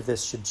sign of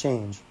this should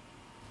change.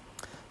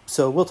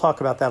 So we'll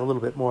talk about that a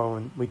little bit more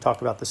when we talk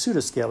about the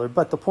pseudoscalar.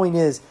 But the point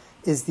is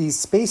these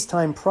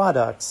space-time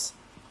products,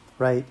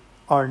 right,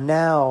 are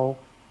now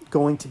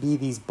going to be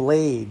these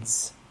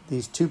blades,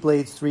 these 2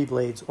 blades, 3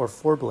 blades, or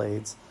 4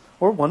 blades,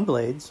 or 1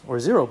 blades, or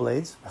 0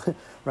 blades,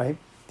 right?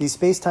 These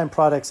space-time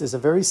products is a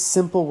very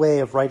simple way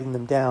of writing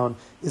them down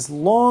as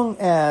long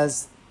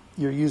as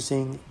you're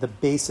using the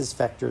basis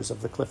vectors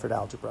of the Clifford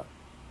algebra.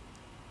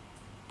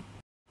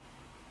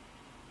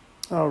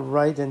 All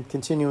right, and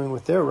continuing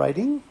with their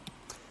writing.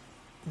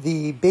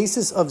 The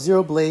basis of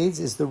 0 blades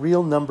is the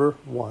real number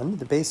 1.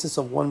 The basis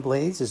of 1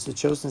 blades is the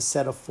chosen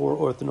set of 4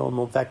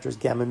 orthonormal vectors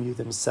gamma mu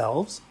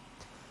themselves.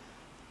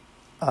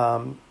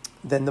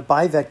 Then the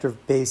bivector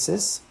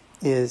basis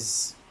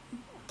is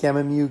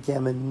gamma mu,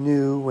 gamma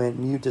nu, when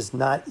mu does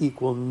not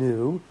equal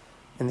nu.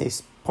 And they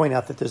point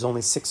out that there's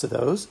only 6 of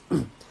those.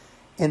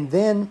 And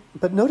then,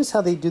 but notice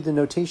how they do the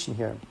notation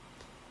here.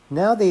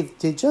 Now they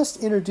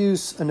just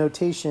introduce a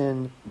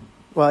notation.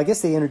 Well, I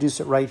guess they introduce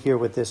it right here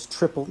with this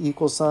triple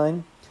equal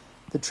sign.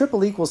 The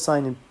triple equal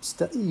sign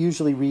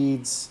usually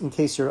reads, in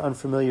case you're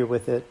unfamiliar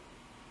with it,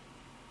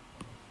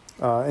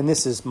 and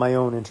this is my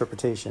own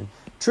interpretation,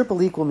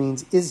 triple equal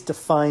means is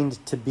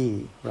defined to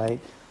be, right?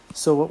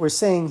 So what we're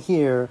saying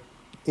here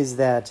is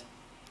that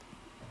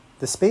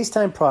the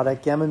space-time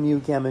product, gamma mu,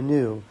 gamma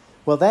nu,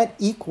 well, that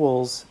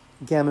equals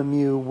gamma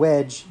mu,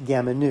 wedge,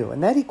 gamma nu.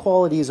 And that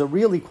equality is a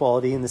real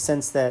equality in the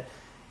sense that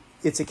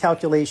it's a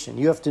calculation.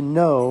 You have to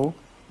know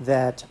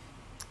that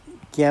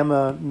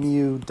gamma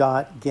mu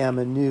dot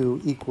gamma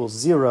nu equals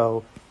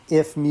 0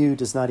 if mu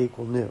does not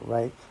equal nu,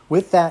 right?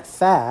 With that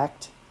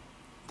fact,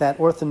 that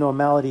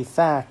orthonormality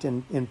fact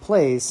in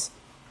place,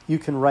 you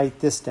can write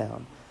this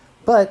down.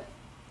 But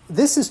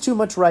this is too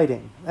much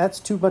writing. That's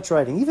too much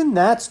writing. Even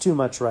that's too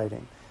much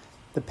writing.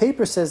 The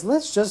paper says,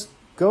 let's just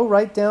go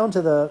right down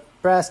to the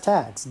brass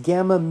tacks,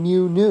 gamma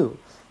mu nu.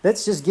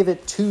 Let's just give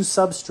it 2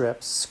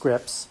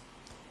 scripts,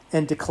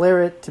 and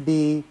declare it to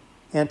be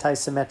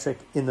antisymmetric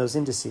in those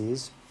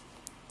indices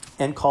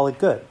and call it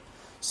good.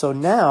 So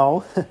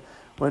now,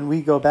 when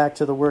we go back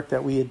to the work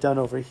that we had done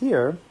over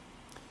here,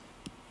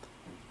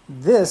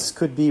 this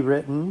could be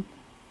written,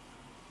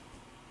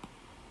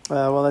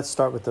 well, let's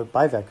start with the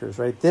bivectors,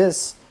 right?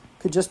 This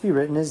could just be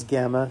written as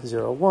gamma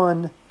 0,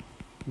 1,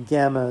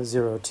 gamma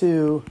 0,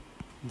 2,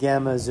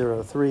 gamma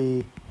 0,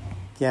 3,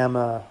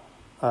 gamma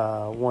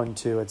 1,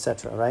 2,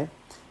 etc., right?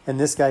 And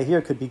this guy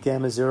here could be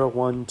gamma 0,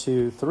 1,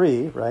 2,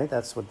 3, right?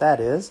 That's what that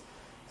is.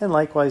 And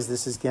likewise,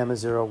 this is gamma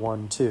 0,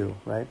 1, 2,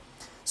 right?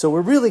 So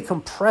we're really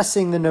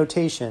compressing the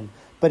notation.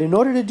 But in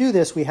order to do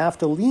this, we have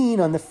to lean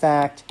on the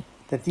fact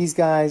that these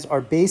guys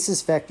are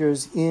basis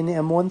vectors in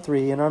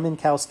M13 in our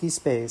Minkowski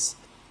space,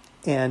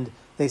 and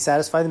they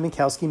satisfy the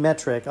Minkowski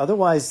metric.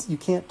 Otherwise, you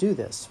can't do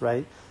this,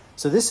 right?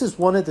 So this is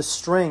one of the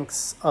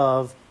strengths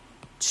of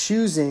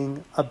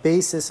choosing a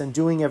basis and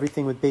doing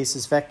everything with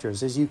basis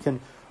vectors, is you can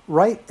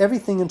write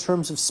everything in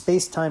terms of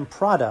space-time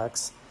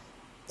products,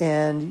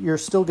 and you're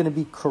still going to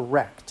be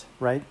correct,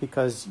 right?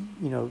 Because,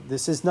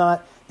 this is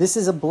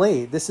a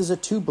blade. This is a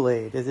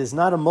two-blade. It is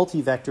not a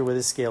multivector with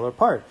a scalar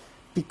part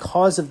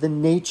because of the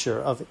nature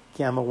of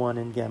gamma 1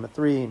 and gamma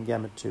 3 and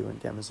gamma 2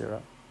 and gamma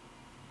 0.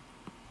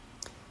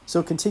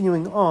 So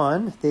continuing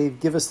on, they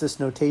give us this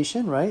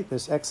notation, right?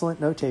 This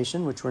excellent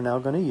notation, which we're now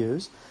going to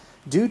use.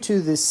 Due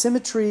to the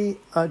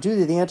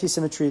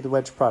antisymmetry of the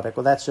wedge product,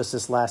 well, that's just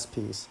this last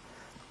piece.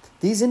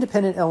 These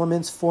independent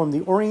elements form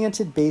the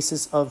oriented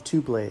basis of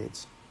two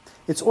blades.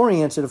 It's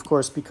oriented, of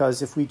course,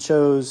 because if we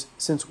chose,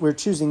 since we're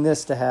choosing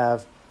this to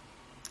have,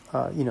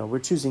 we're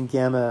choosing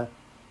gamma,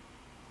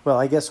 well,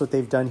 I guess what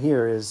they've done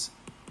here is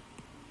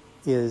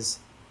these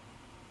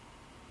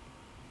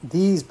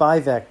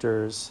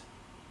bivectors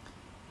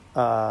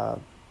are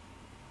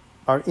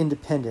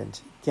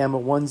independent. Gamma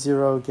 1,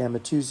 0, gamma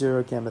 2,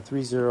 0, gamma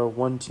 3, 0,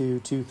 1, 2,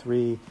 2,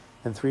 3,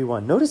 and 3,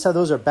 1. Notice how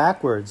those are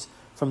backwards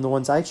from the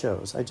ones I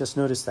chose. I just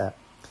noticed that.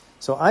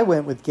 So I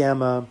went with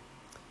gamma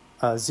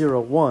 0,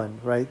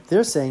 1, right?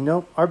 They're saying,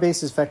 no, our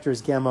basis vector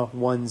is gamma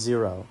 1,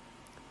 0.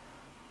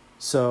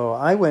 So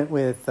I went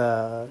with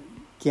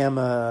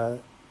gamma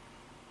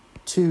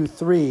 2,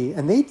 3,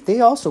 and they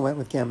also went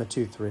with gamma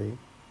 2, 3.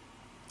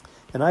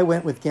 And I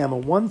went with gamma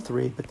 1,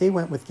 3, but they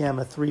went with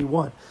gamma 3,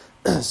 1.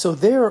 So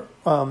their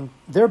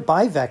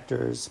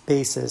bivectors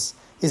basis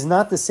is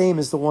not the same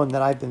as the one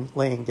that I've been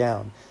laying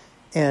down.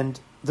 And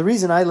the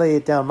reason I lay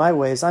it down my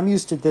way is I'm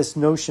used to this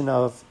notion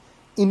of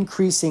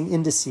increasing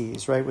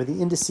indices, right? Where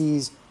the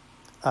indices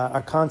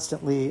are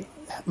constantly,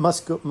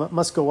 must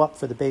go up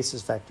for the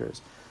basis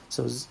vectors.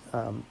 So,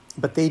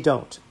 but they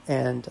don't.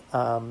 And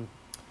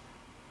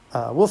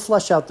we'll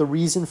flesh out the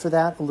reason for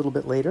that a little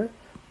bit later.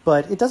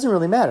 But it doesn't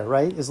really matter,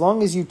 right? As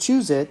long as you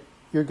choose it,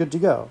 you're good to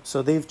go.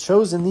 So they've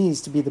chosen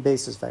these to be the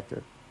basis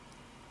vector.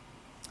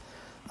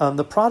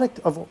 The product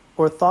of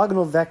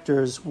orthogonal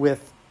vectors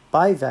with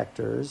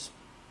bivectors,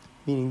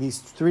 meaning these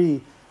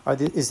three,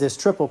 is this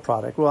triple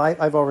product. Well,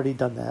 I've already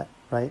done that,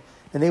 right?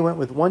 And they went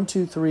with 1,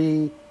 2,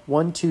 3,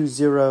 1, 2,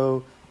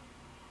 0,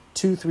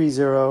 2, 3,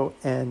 0,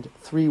 and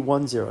 3,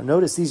 1, 0.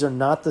 Notice these are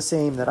not the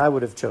same that I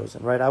would have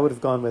chosen, right? I would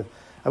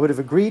have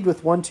agreed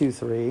with 1, 2,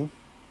 3,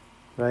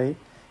 right?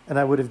 And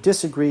I would have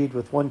disagreed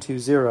with 1, 2,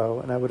 0,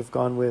 and I would have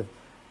gone with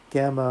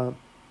gamma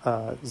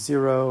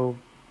 0,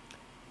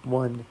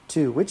 1,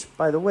 2, which,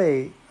 by the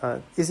way,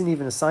 isn't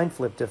even a sign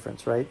flip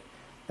difference, right?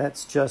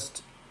 That's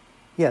just,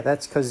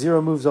 that's because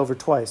 0 moves over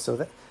twice.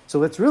 So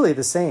it's really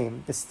the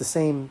same. It's the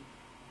same.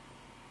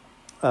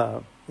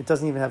 It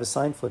doesn't even have a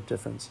sign flip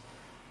difference.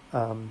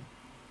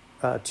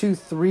 2,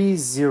 3,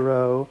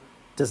 0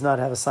 does not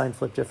have a sign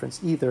flip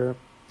difference either.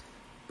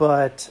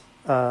 But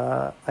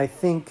I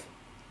think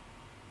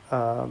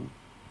 1,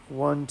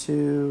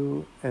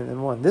 2, and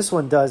then 1. This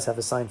one does have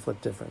a sign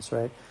flip difference,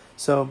 right?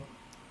 So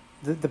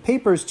the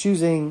paper is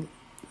choosing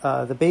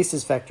the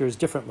basis vectors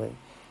differently.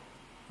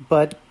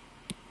 But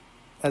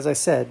as I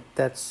said,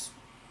 that's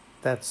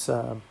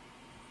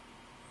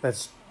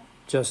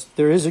just,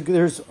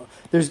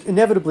 there's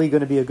inevitably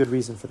going to be a good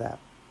reason for that.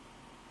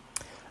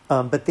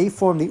 But they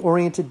form the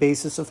oriented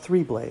basis of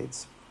three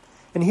blades.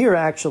 And here,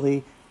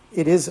 actually,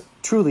 it is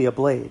truly a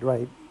blade,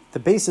 right? The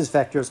basis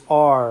vectors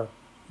are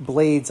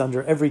blades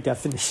under every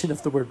definition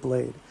of the word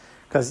blade,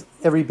 because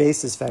every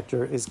basis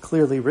vector is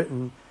clearly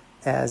written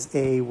as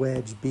A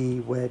wedge B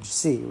wedge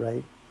C,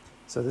 right?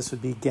 So this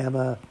would be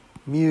gamma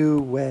mu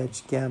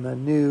wedge gamma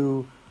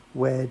nu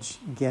wedge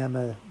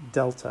gamma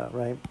delta,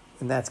 right?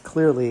 And that's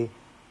clearly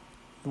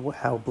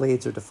how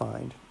blades are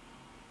defined.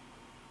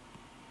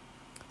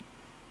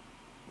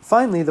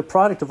 Finally, the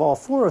product of all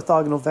four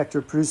orthogonal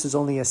vectors produces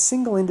only a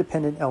single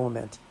independent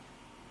element,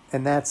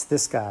 and that's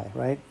this guy,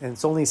 right? And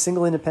it's only a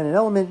single independent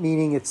element,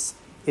 meaning it's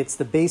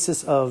the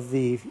basis of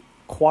the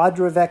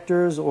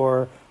quadravectors,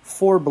 or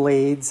four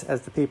blades,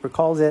 as the paper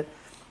calls it.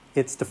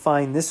 It's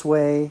defined this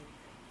way.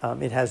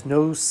 It has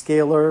no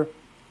scalar,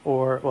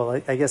 or,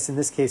 well, I guess in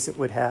this case it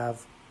would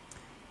have,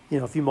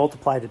 if you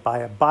multiplied it by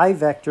a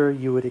bivector,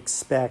 you would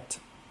expect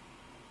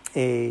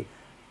a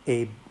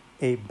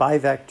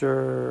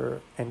bivector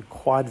and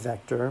quad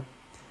vector.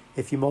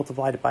 If you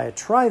multiplied it by a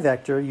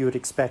trivector, you would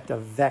expect a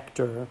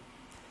vector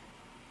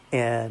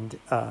and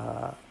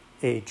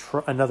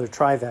another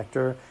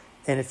trivector.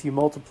 And if you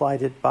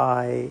multiplied it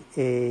by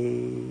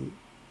a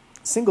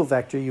single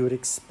vector, you would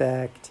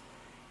expect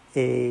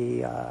a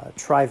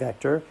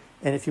trivector.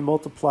 And if you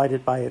multiplied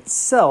it by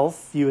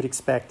itself, you would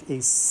expect a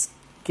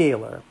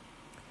scalar.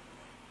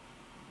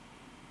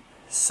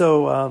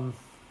 So I'm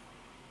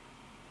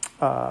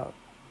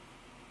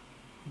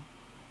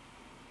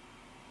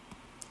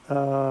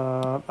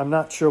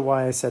not sure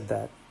why I said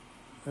that.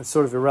 it's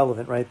sort of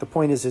irrelevant, right? The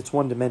point is it's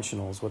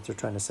one-dimensional is what they're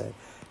trying to say.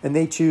 And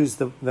they choose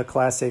the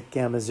classic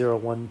gamma 0,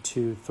 1,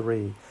 2,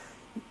 3.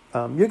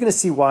 You're going to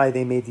see why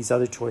they made these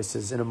other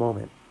choices in a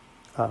moment,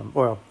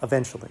 or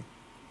eventually.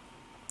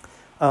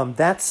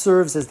 That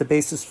serves as the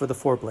basis for the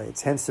 4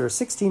 blades. Hence, there are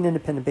 16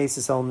 independent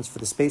basis elements for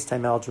the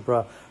spacetime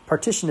algebra,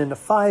 partitioned into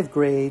 5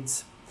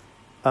 grades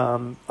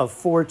of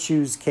 4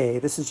 choose k.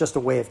 This is just a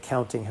way of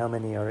counting how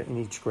many are in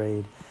each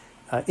grade.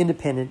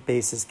 Independent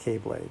basis k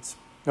blades.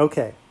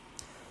 Okay,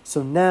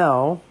 so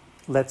now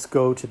let's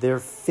go to their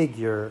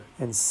figure.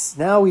 And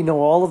now we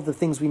know all of the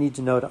things we need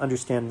to know to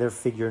understand their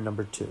figure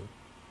number 2.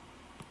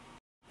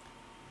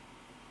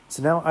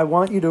 So now I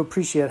want you to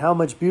appreciate how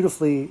much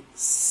beautifully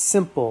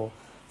simple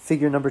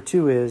figure number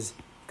 2 is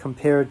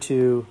compared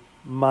to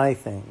my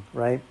thing,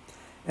 right?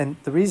 And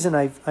the reason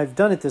I've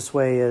done it this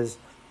way is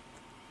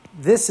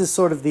this is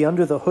sort of the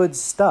under the hood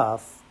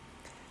stuff,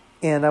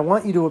 and I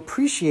want you to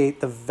appreciate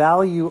the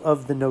value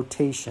of the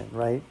notation,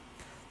 right?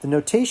 The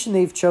notation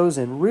they've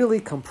chosen really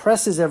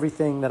compresses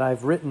everything that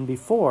I've written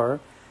before,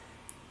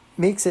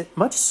 makes it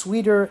much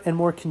sweeter and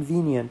more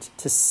convenient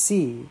to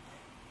see.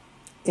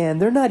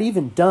 And they're not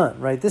even done,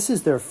 right? This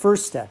is their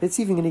first step. It's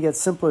even going to get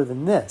simpler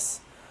than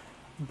this.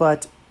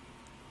 But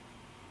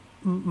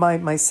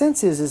my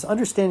sense is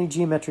understanding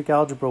geometric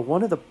algebra,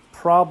 one of the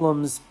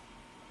problems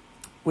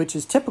which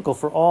is typical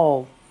for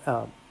all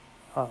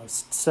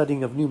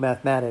studying of new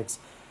mathematics,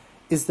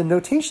 is the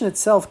notation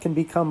itself can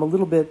become a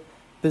little bit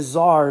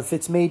bizarre if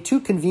it's made too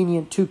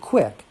convenient too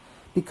quick,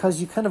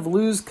 because you kind of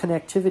lose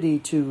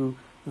connectivity to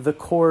the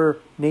core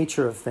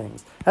nature of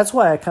things. That's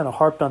why I kind of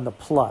harped on the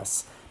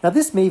plus. Now,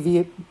 this may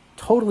be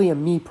totally a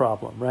me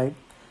problem, right?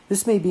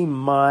 This may be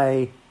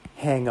my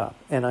hang up,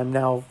 and I'm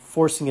now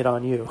forcing it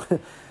on you.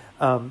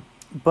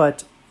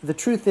 But the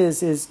truth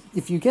is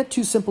if you get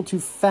too simple too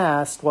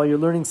fast while you're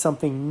learning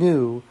something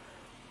new,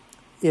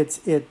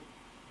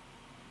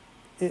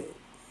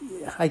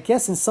 I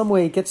guess in some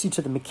way it gets you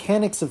to the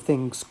mechanics of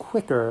things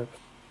quicker.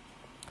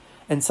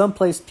 And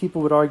someplace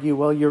people would argue,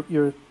 well,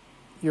 you're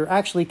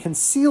actually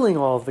concealing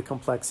all of the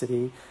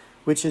complexity,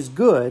 which is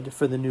good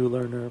for the new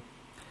learner.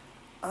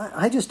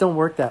 I just don't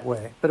work that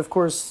way. But of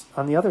course,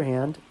 on the other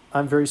hand,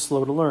 I'm very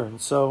slow to learn.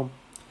 So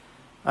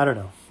I don't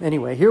know.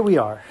 Anyway, here we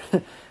are.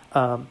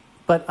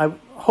 But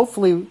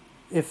hopefully,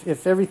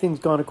 if everything's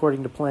gone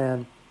according to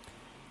plan,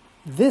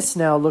 this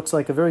now looks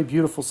like a very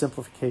beautiful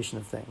simplification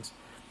of things.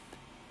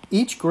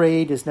 Each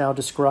grade is now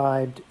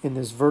described in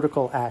this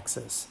vertical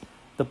axis.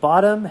 The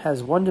bottom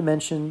has one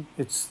dimension.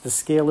 It's the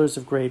scalars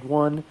of grade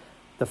 1.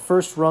 The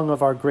first rung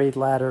of our grade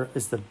ladder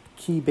is the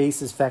key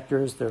basis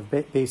vectors. They're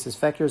basis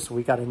vectors. So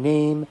we got a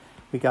name,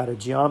 we got a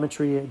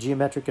geometry, a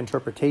geometric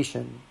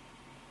interpretation.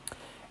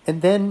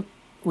 And then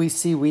we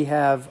see we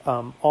have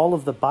all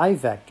of the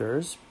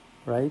bivectors,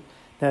 right?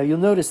 Now you'll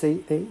notice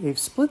they've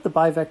split the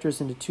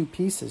bivectors into 2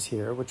 pieces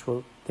here, which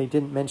they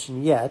didn't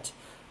mention yet,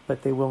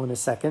 but they will in a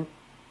second.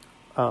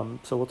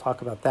 So we'll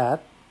talk about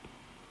that.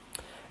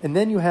 And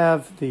then you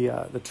have the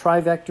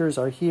trivectors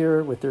are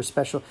here with their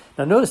special.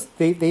 Now notice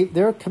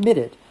they're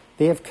committed.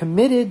 They have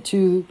committed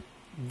to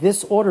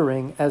this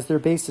ordering as their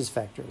basis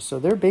vectors. So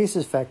their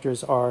basis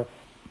vectors are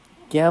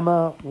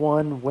gamma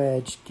 1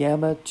 wedge,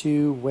 gamma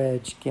 2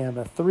 wedge,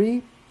 gamma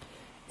 3,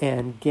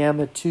 and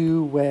gamma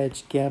 2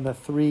 wedge, gamma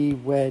 3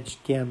 wedge,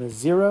 gamma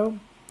 0,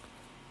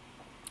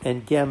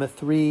 and gamma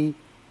 3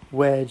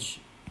 wedge,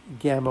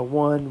 gamma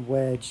 1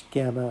 wedge,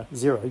 gamma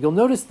 0. You'll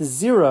notice the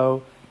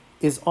 0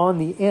 is on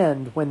the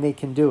end when they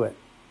can do it,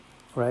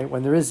 right?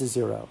 When there is a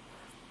 0.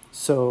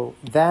 So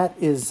that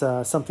is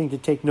something to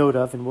take note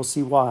of, and we'll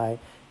see why.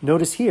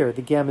 Notice here,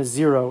 the gamma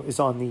 0 is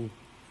on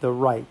the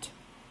right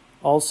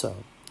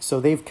also. So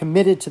they've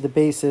committed to the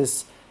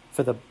basis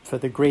for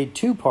the grade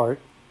 2 part.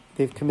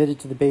 They've committed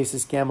to the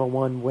basis gamma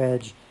 1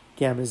 wedge,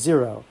 gamma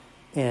 0,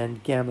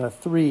 and gamma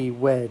 3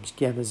 wedge,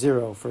 gamma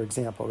 0, for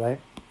example,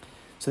 right?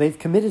 So they've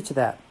committed to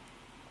that,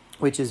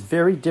 which is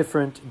very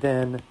different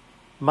than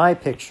my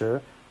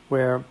picture,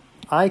 where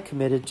I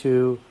committed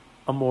to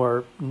a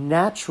more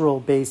natural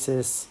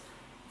basis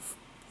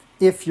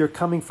if you're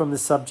coming from the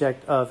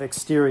subject of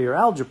exterior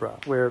algebra,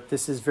 where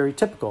this is very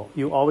typical.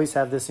 You always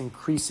have this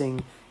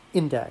increasing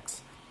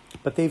index.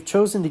 But they've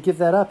chosen to give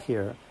that up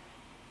here,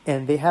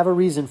 and they have a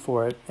reason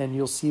for it, and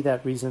you'll see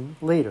that reason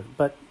later.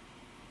 But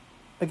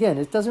again,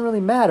 it doesn't really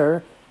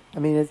matter. I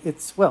mean,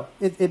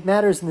 it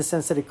matters in the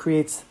sense that it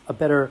creates a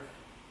better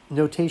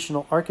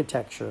notational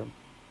architecture,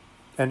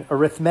 an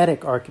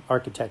arithmetic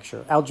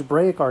architecture,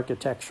 algebraic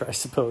architecture, I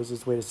suppose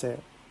is the way to say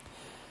it.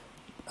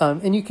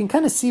 And you can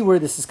kind of see where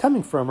this is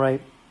coming from,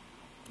 right?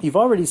 You've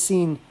already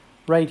seen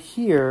right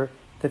here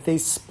that they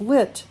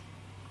split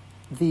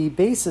the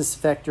basis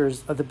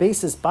vectors, the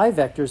basis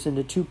bivectors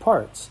into 2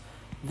 parts.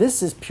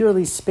 This is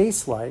purely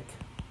space-like,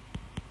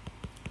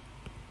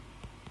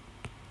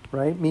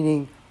 right?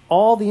 Meaning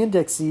all the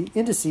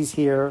indices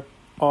here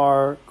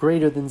are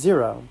greater than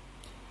 0.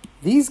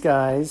 These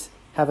guys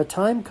have a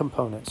time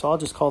component, so I'll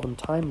just call them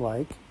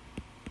time-like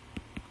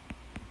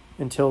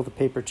until the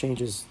paper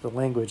changes the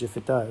language, if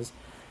it does.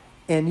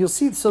 And you'll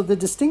see, so the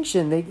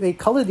distinction, they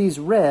color these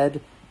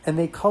red and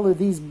they color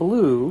these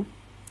blue,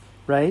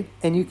 right?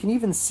 And you can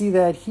even see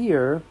that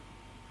here.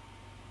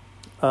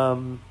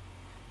 You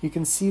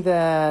can see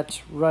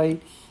that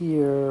right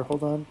here.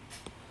 Hold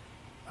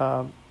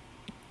on.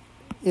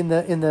 In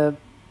the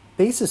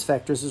basis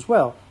vectors as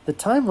well. The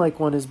time-like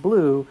one is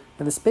blue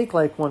and the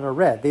space-like one are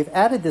red. They've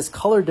added this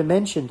color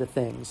dimension to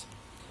things.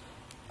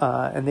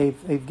 And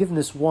they've given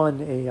this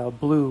one a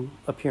blue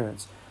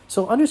appearance.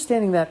 So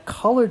understanding that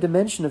color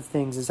dimension of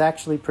things is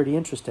actually pretty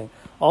interesting.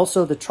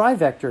 Also, the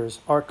trivectors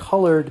are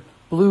colored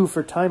blue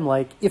for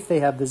time-like if they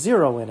have the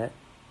 0 in it,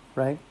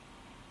 right?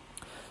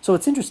 So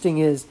what's interesting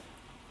is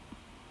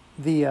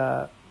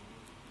the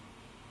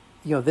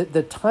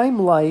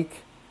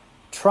time-like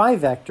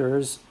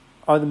trivectors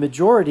are the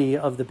majority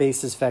of the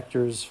basis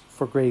vectors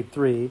for grade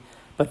 3,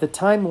 but the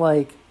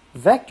time-like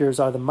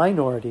vectors are the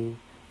minority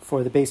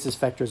for the basis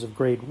vectors of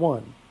grade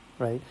 1,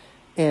 right?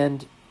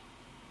 And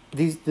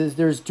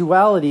there's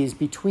dualities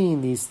between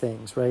these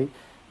things, right?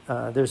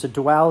 There's a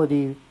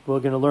duality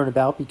we're going to learn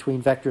about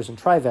between vectors and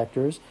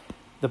trivectors.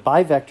 The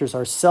bivectors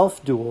are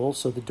self-dual,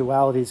 so the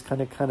dualities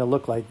kind of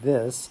look like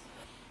this.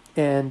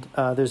 And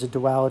there's a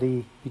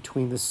duality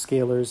between the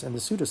scalars and the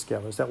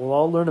pseudoscalars that we'll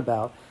all learn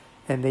about.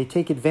 And they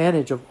take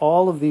advantage of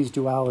all of these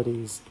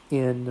dualities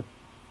in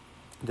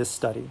this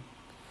study.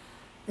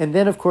 And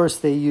then, of course,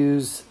 they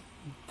use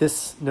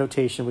this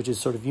notation, which is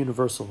sort of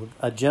universal.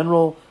 A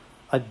general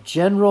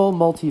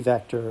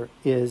multivector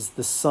is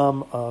the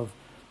sum of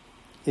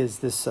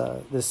this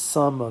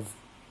sum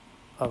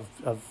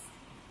of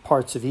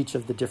parts of each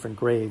of the different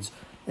grades.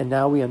 And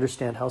now we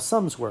understand how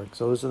sums work.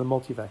 So those are the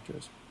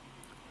multivectors.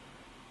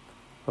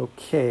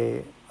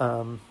 Okay,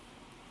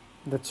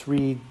 let's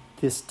read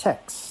this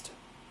text.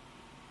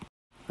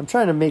 I'm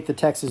trying to make the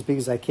text as big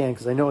as I can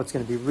because I know it's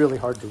going to be really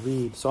hard to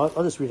read. So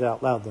I'll just read it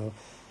out loud, though.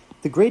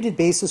 The graded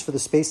basis for the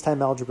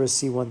spacetime algebra is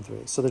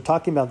C13. So they're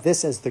talking about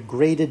this as the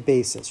graded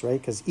basis, right?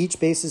 Because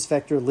each basis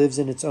vector lives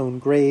in its own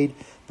grade,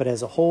 but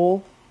as a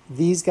whole,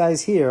 these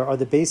guys here are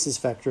the basis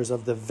vectors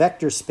of the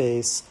vector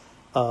space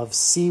of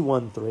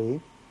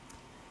C13.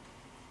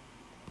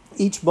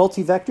 Each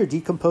multivector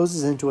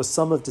decomposes into a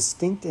sum of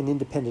distinct and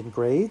independent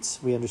grades.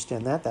 We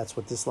understand that. That's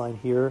what this line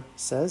here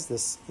says,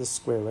 this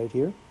square right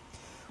here,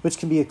 which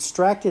can be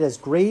extracted as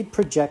grade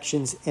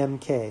projections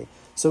MK.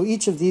 So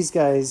each of these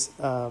guys,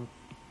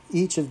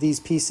 each of these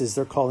pieces,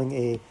 they're calling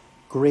a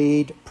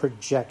grade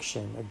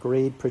projection. A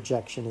grade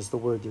projection is the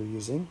word they're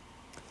using.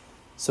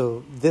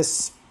 So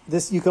this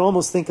you can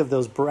almost think of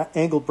those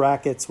angled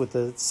brackets with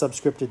the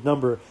subscripted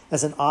number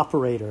as an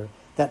operator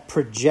that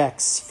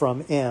projects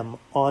from M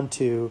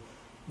onto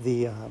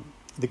the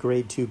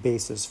grade 2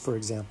 basis, for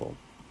example.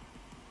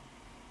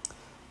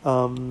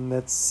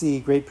 Let's see,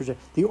 grade project.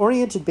 The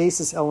oriented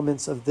basis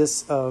elements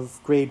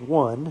of grade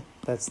 1,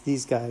 that's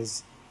these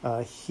guys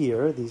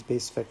here, these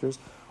basis vectors,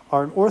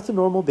 are an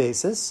orthonormal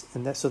basis,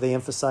 and so they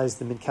emphasize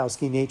the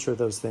Minkowski nature of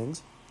those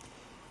things.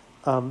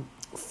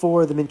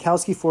 For the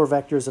Minkowski 4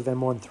 vectors of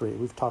M13,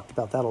 we've talked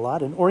about that a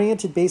lot. An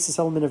oriented basis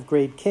element of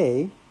grade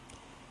K,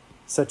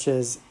 such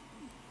as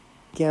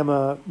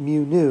gamma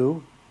mu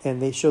nu,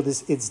 and they show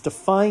this, it's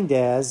defined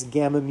as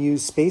gamma mu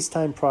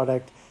spacetime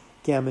product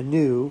gamma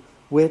nu,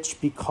 which,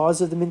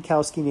 because of the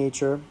Minkowski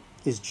nature,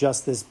 is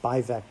just this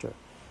bivector.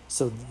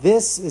 So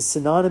this is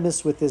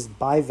synonymous with this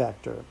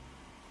bivector,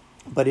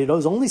 but it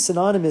is only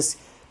synonymous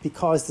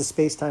because the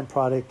spacetime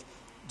product,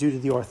 due to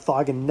the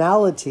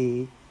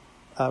orthogonality,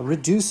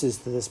 reduces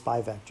to this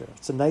bivector.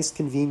 It's a nice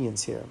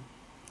convenience here.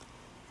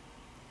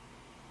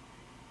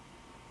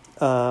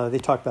 They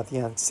talk about the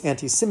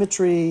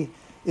antisymmetry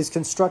is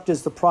constructed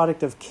as the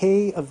product of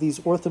k of these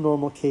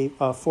orthonormal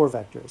K4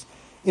 vectors.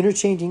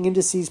 Interchanging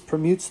indices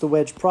permutes the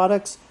wedge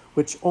products,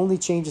 which only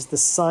changes the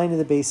sign of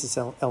the basis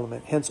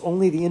element. Hence,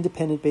 only the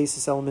independent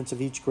basis elements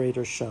of each grade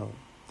are shown.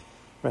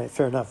 Right,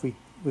 fair enough.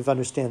 We've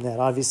understand that.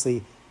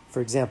 Obviously, for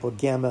example,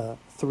 gamma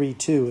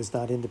 3,2 is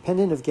not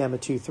independent of gamma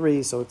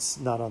 2,3, so it's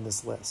not on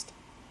this list.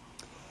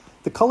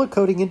 The color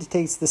coding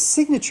indicates the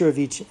signature of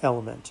each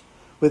element,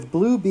 with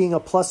blue being a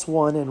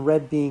 +1 and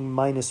red being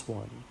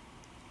 -1.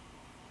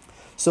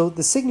 So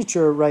the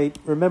signature, right,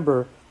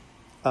 remember,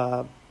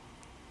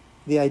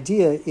 the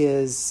idea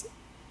is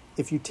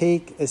if you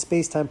take a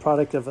space-time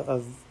product of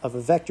a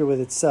vector with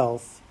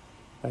itself,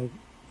 right,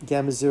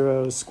 gamma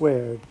 0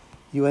 squared,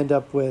 you end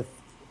up with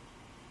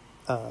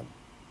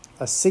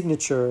a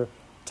signature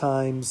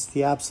times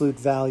the absolute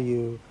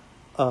value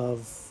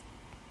of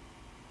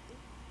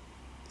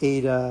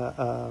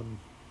eta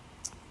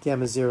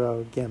gamma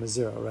 0,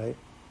 right?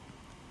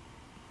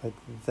 Like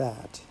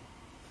that.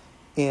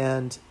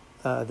 And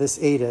this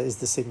eta is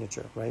the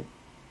signature, right?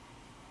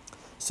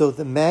 So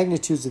the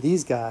magnitudes of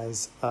these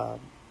guys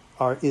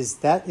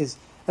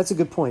that's a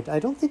good point. I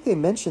don't think they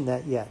mentioned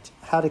that yet,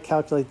 how to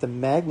calculate the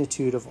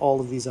magnitude of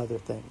all of these other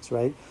things,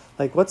 right?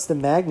 Like what's the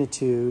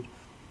magnitude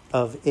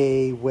of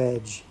A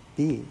wedge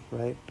B,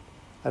 right?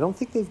 I don't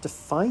think they've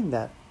defined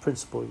that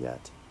principle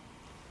yet.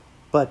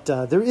 But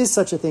there is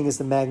such a thing as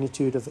the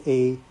magnitude of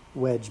A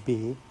wedge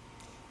B,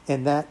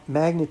 and that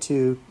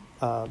magnitude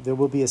there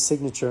will be a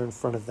signature in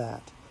front of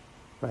that,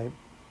 right?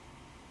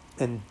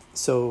 And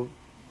so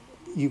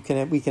we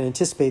can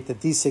anticipate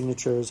that these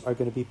signatures are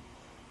going to be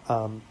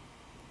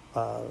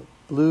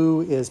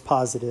blue is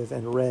positive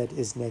and red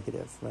is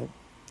negative, right?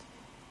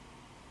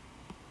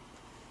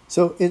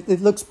 So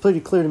it looks pretty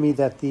clear to me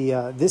that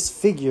this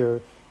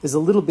figure is a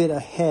little bit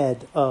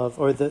ahead of,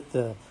 or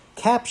the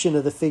caption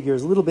of the figure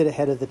is a little bit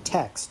ahead of the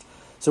text.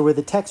 So where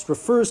the text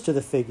refers to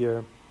the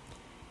figure,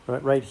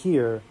 right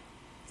here,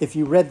 if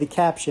you read the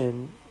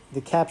caption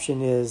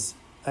is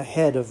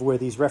ahead of where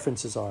these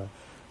references are,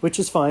 which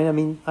is fine. I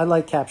mean, I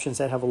like captions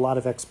that have a lot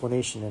of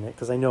explanation in it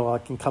because I know I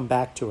can come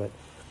back to it.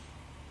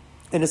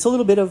 And it's a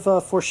little bit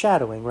of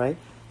foreshadowing, right?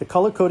 The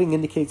color coding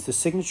indicates the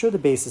signature of the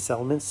basis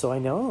elements, so I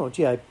know, oh,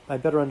 gee, I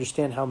better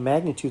understand how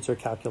magnitudes are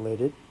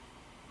calculated.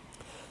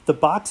 The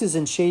boxes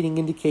and shading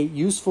indicate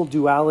useful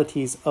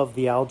dualities of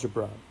the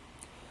algebra.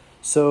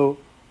 So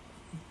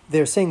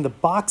they're saying the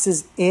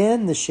boxes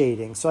and the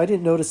shading. So I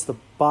didn't notice the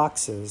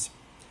boxes.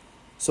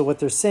 So what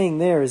they're saying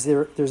there is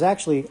there's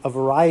actually a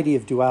variety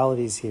of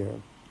dualities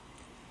here.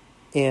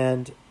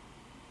 And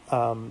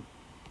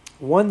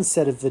one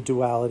set of the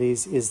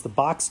dualities is the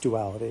box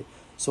duality.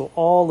 So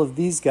all of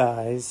these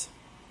guys,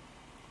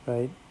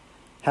 right,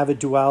 have a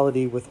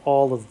duality with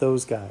all of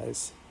those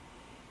guys.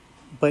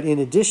 But in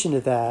addition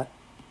to that,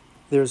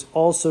 there's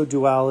also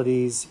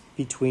dualities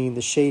between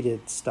the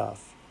shaded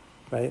stuff,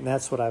 right? And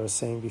that's what I was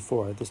saying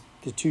before.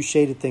 The two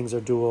shaded things are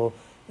dual,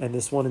 and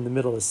this one in the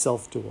middle is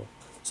self-dual.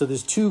 So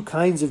there's two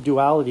kinds of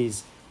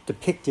dualities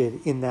depicted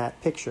in that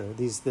picture.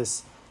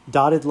 This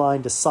dotted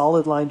line to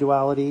solid line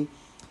duality,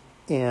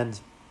 and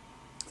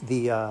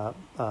the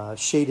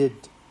shaded,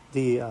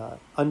 the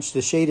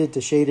shaded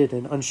to shaded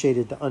and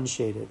unshaded to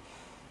unshaded.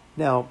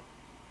 Now,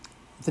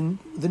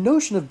 the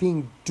notion of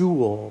being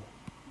dual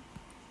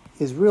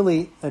is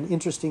really an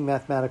interesting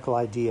mathematical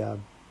idea.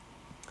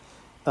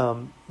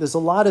 There's a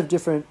lot of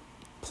different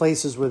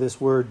places where this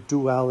word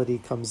duality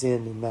comes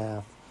in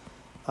math.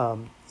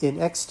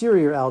 In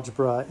exterior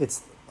algebra,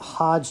 it's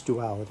Hodge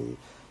duality.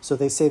 So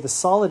they say the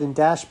solid and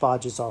dash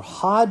bodges are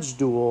Hodge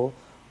dual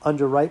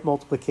under right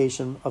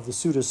multiplication of the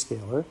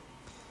pseudoscalar.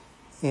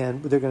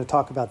 And they're going to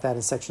talk about that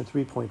in section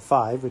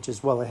 3.5, which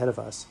is well ahead of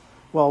us.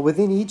 Well,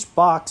 within each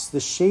box, the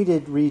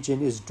shaded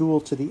region is dual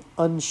to the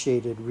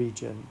unshaded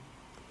region,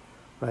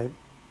 right?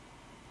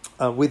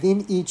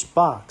 Within each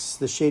box,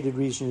 the shaded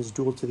region is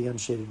dual to the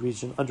unshaded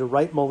region under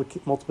right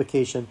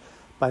multiplication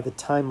by the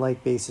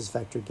time-like basis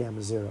vector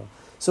gamma 0.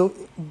 So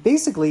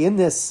basically in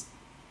this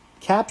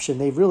caption,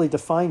 they've really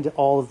defined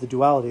all of the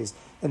dualities.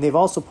 And they've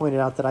also pointed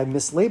out that I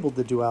mislabeled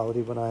the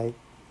duality when I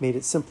made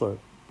it simpler.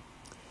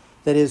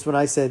 That is, when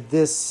I said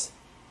this,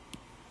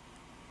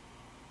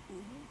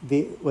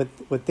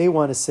 what they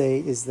want to say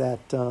is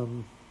that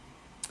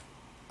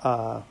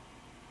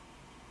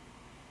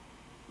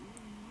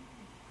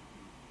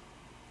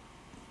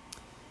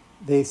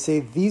they say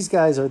these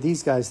guys are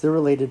these guys. They're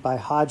related by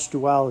Hodge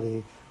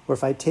duality, where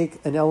if I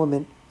take an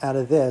element out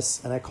of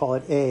this and I call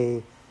it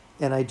A,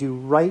 and I do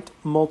right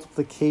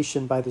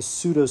multiplication by the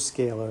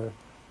pseudoscalar,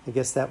 I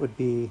guess that would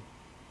be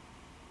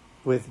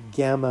with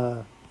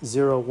gamma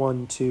 0,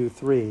 1, 2,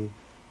 3,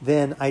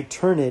 then I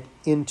turn it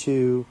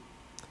into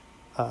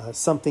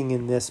something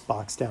in this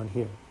box down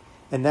here.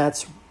 And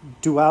that's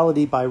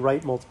duality by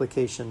right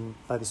multiplication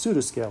by the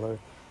pseudoscalar.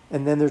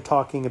 And then they're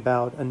talking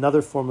about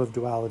another form of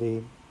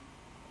duality.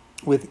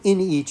 Within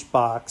each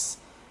box,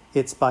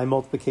 it's by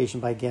multiplication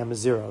by gamma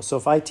 0. So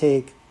if I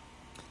take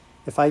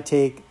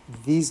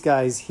these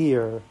guys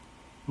here,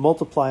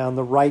 multiply on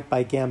the right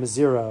by gamma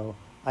 0,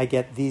 I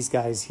get these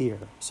guys here.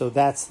 So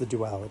that's the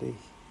duality.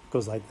 It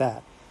goes like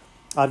that.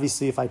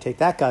 Obviously, if I take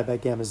that guy by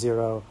gamma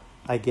 0,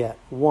 I get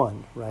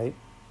 1, right?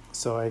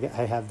 So I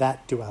have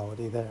that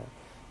duality there.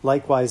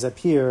 Likewise, up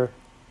here,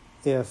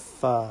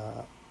 if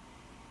I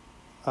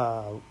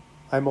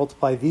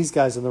multiply these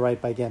guys on the right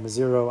by gamma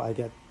 0, I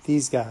get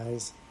these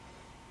guys.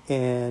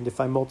 And if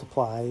I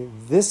multiply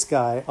this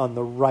guy on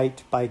the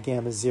right by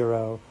gamma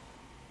 0,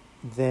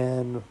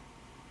 then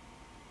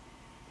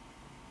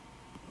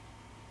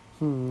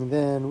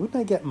wouldn't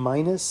I get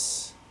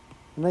minus?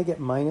 Wouldn't I get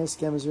minus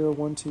gamma 0,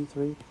 1, 2,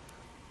 3?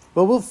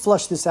 Well, we'll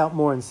flush this out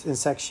more in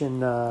section.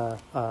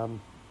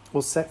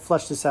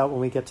 Flush this out when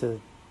we get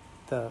to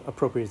the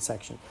appropriate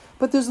section.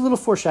 But there's a little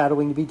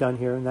foreshadowing to be done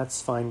here, and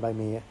that's fine by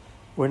me.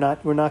 We're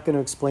not going to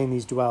explain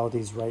these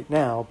dualities right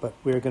now, but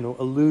we're going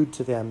to allude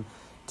to them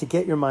to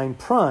get your mind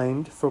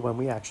primed for when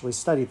we actually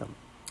study them.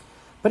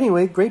 But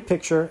anyway, great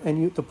picture,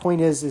 and the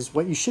point is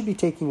what you should be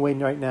taking away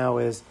right now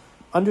is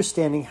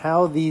understanding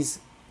how this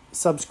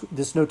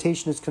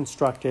notation is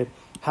constructed,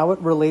 how it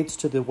relates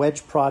to the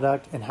wedge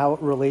product, and how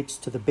it relates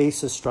to the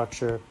basis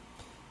structure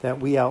that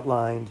we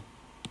outlined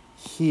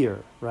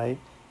here, right?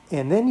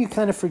 And then you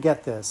kind of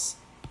forget this,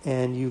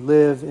 and you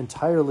live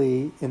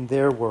entirely in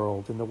their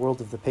world, in the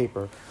world of the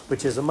paper,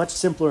 which is a much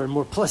simpler and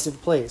more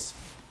pleasant place.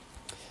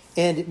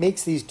 And it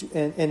makes these,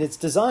 and it's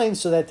designed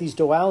so that these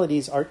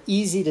dualities are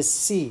easy to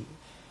see.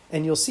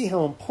 And you'll see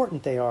how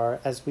important they are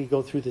as we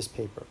go through this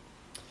paper.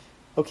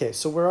 Okay,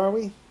 so where are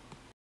we?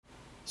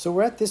 So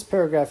we're at this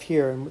paragraph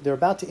here, and they're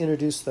about to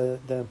introduce the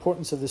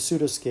importance of the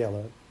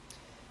pseudoscalar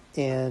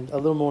and a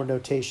little more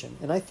notation.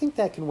 And I think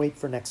that can wait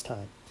for next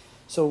time.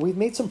 So we've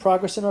made some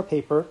progress in our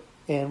paper,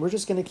 and we're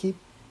just going to keep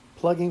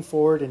plugging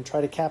forward and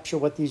try to capture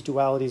what these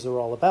dualities are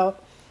all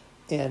about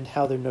and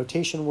how their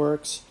notation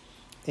works,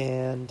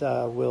 and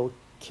we'll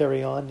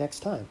carry on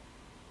next time.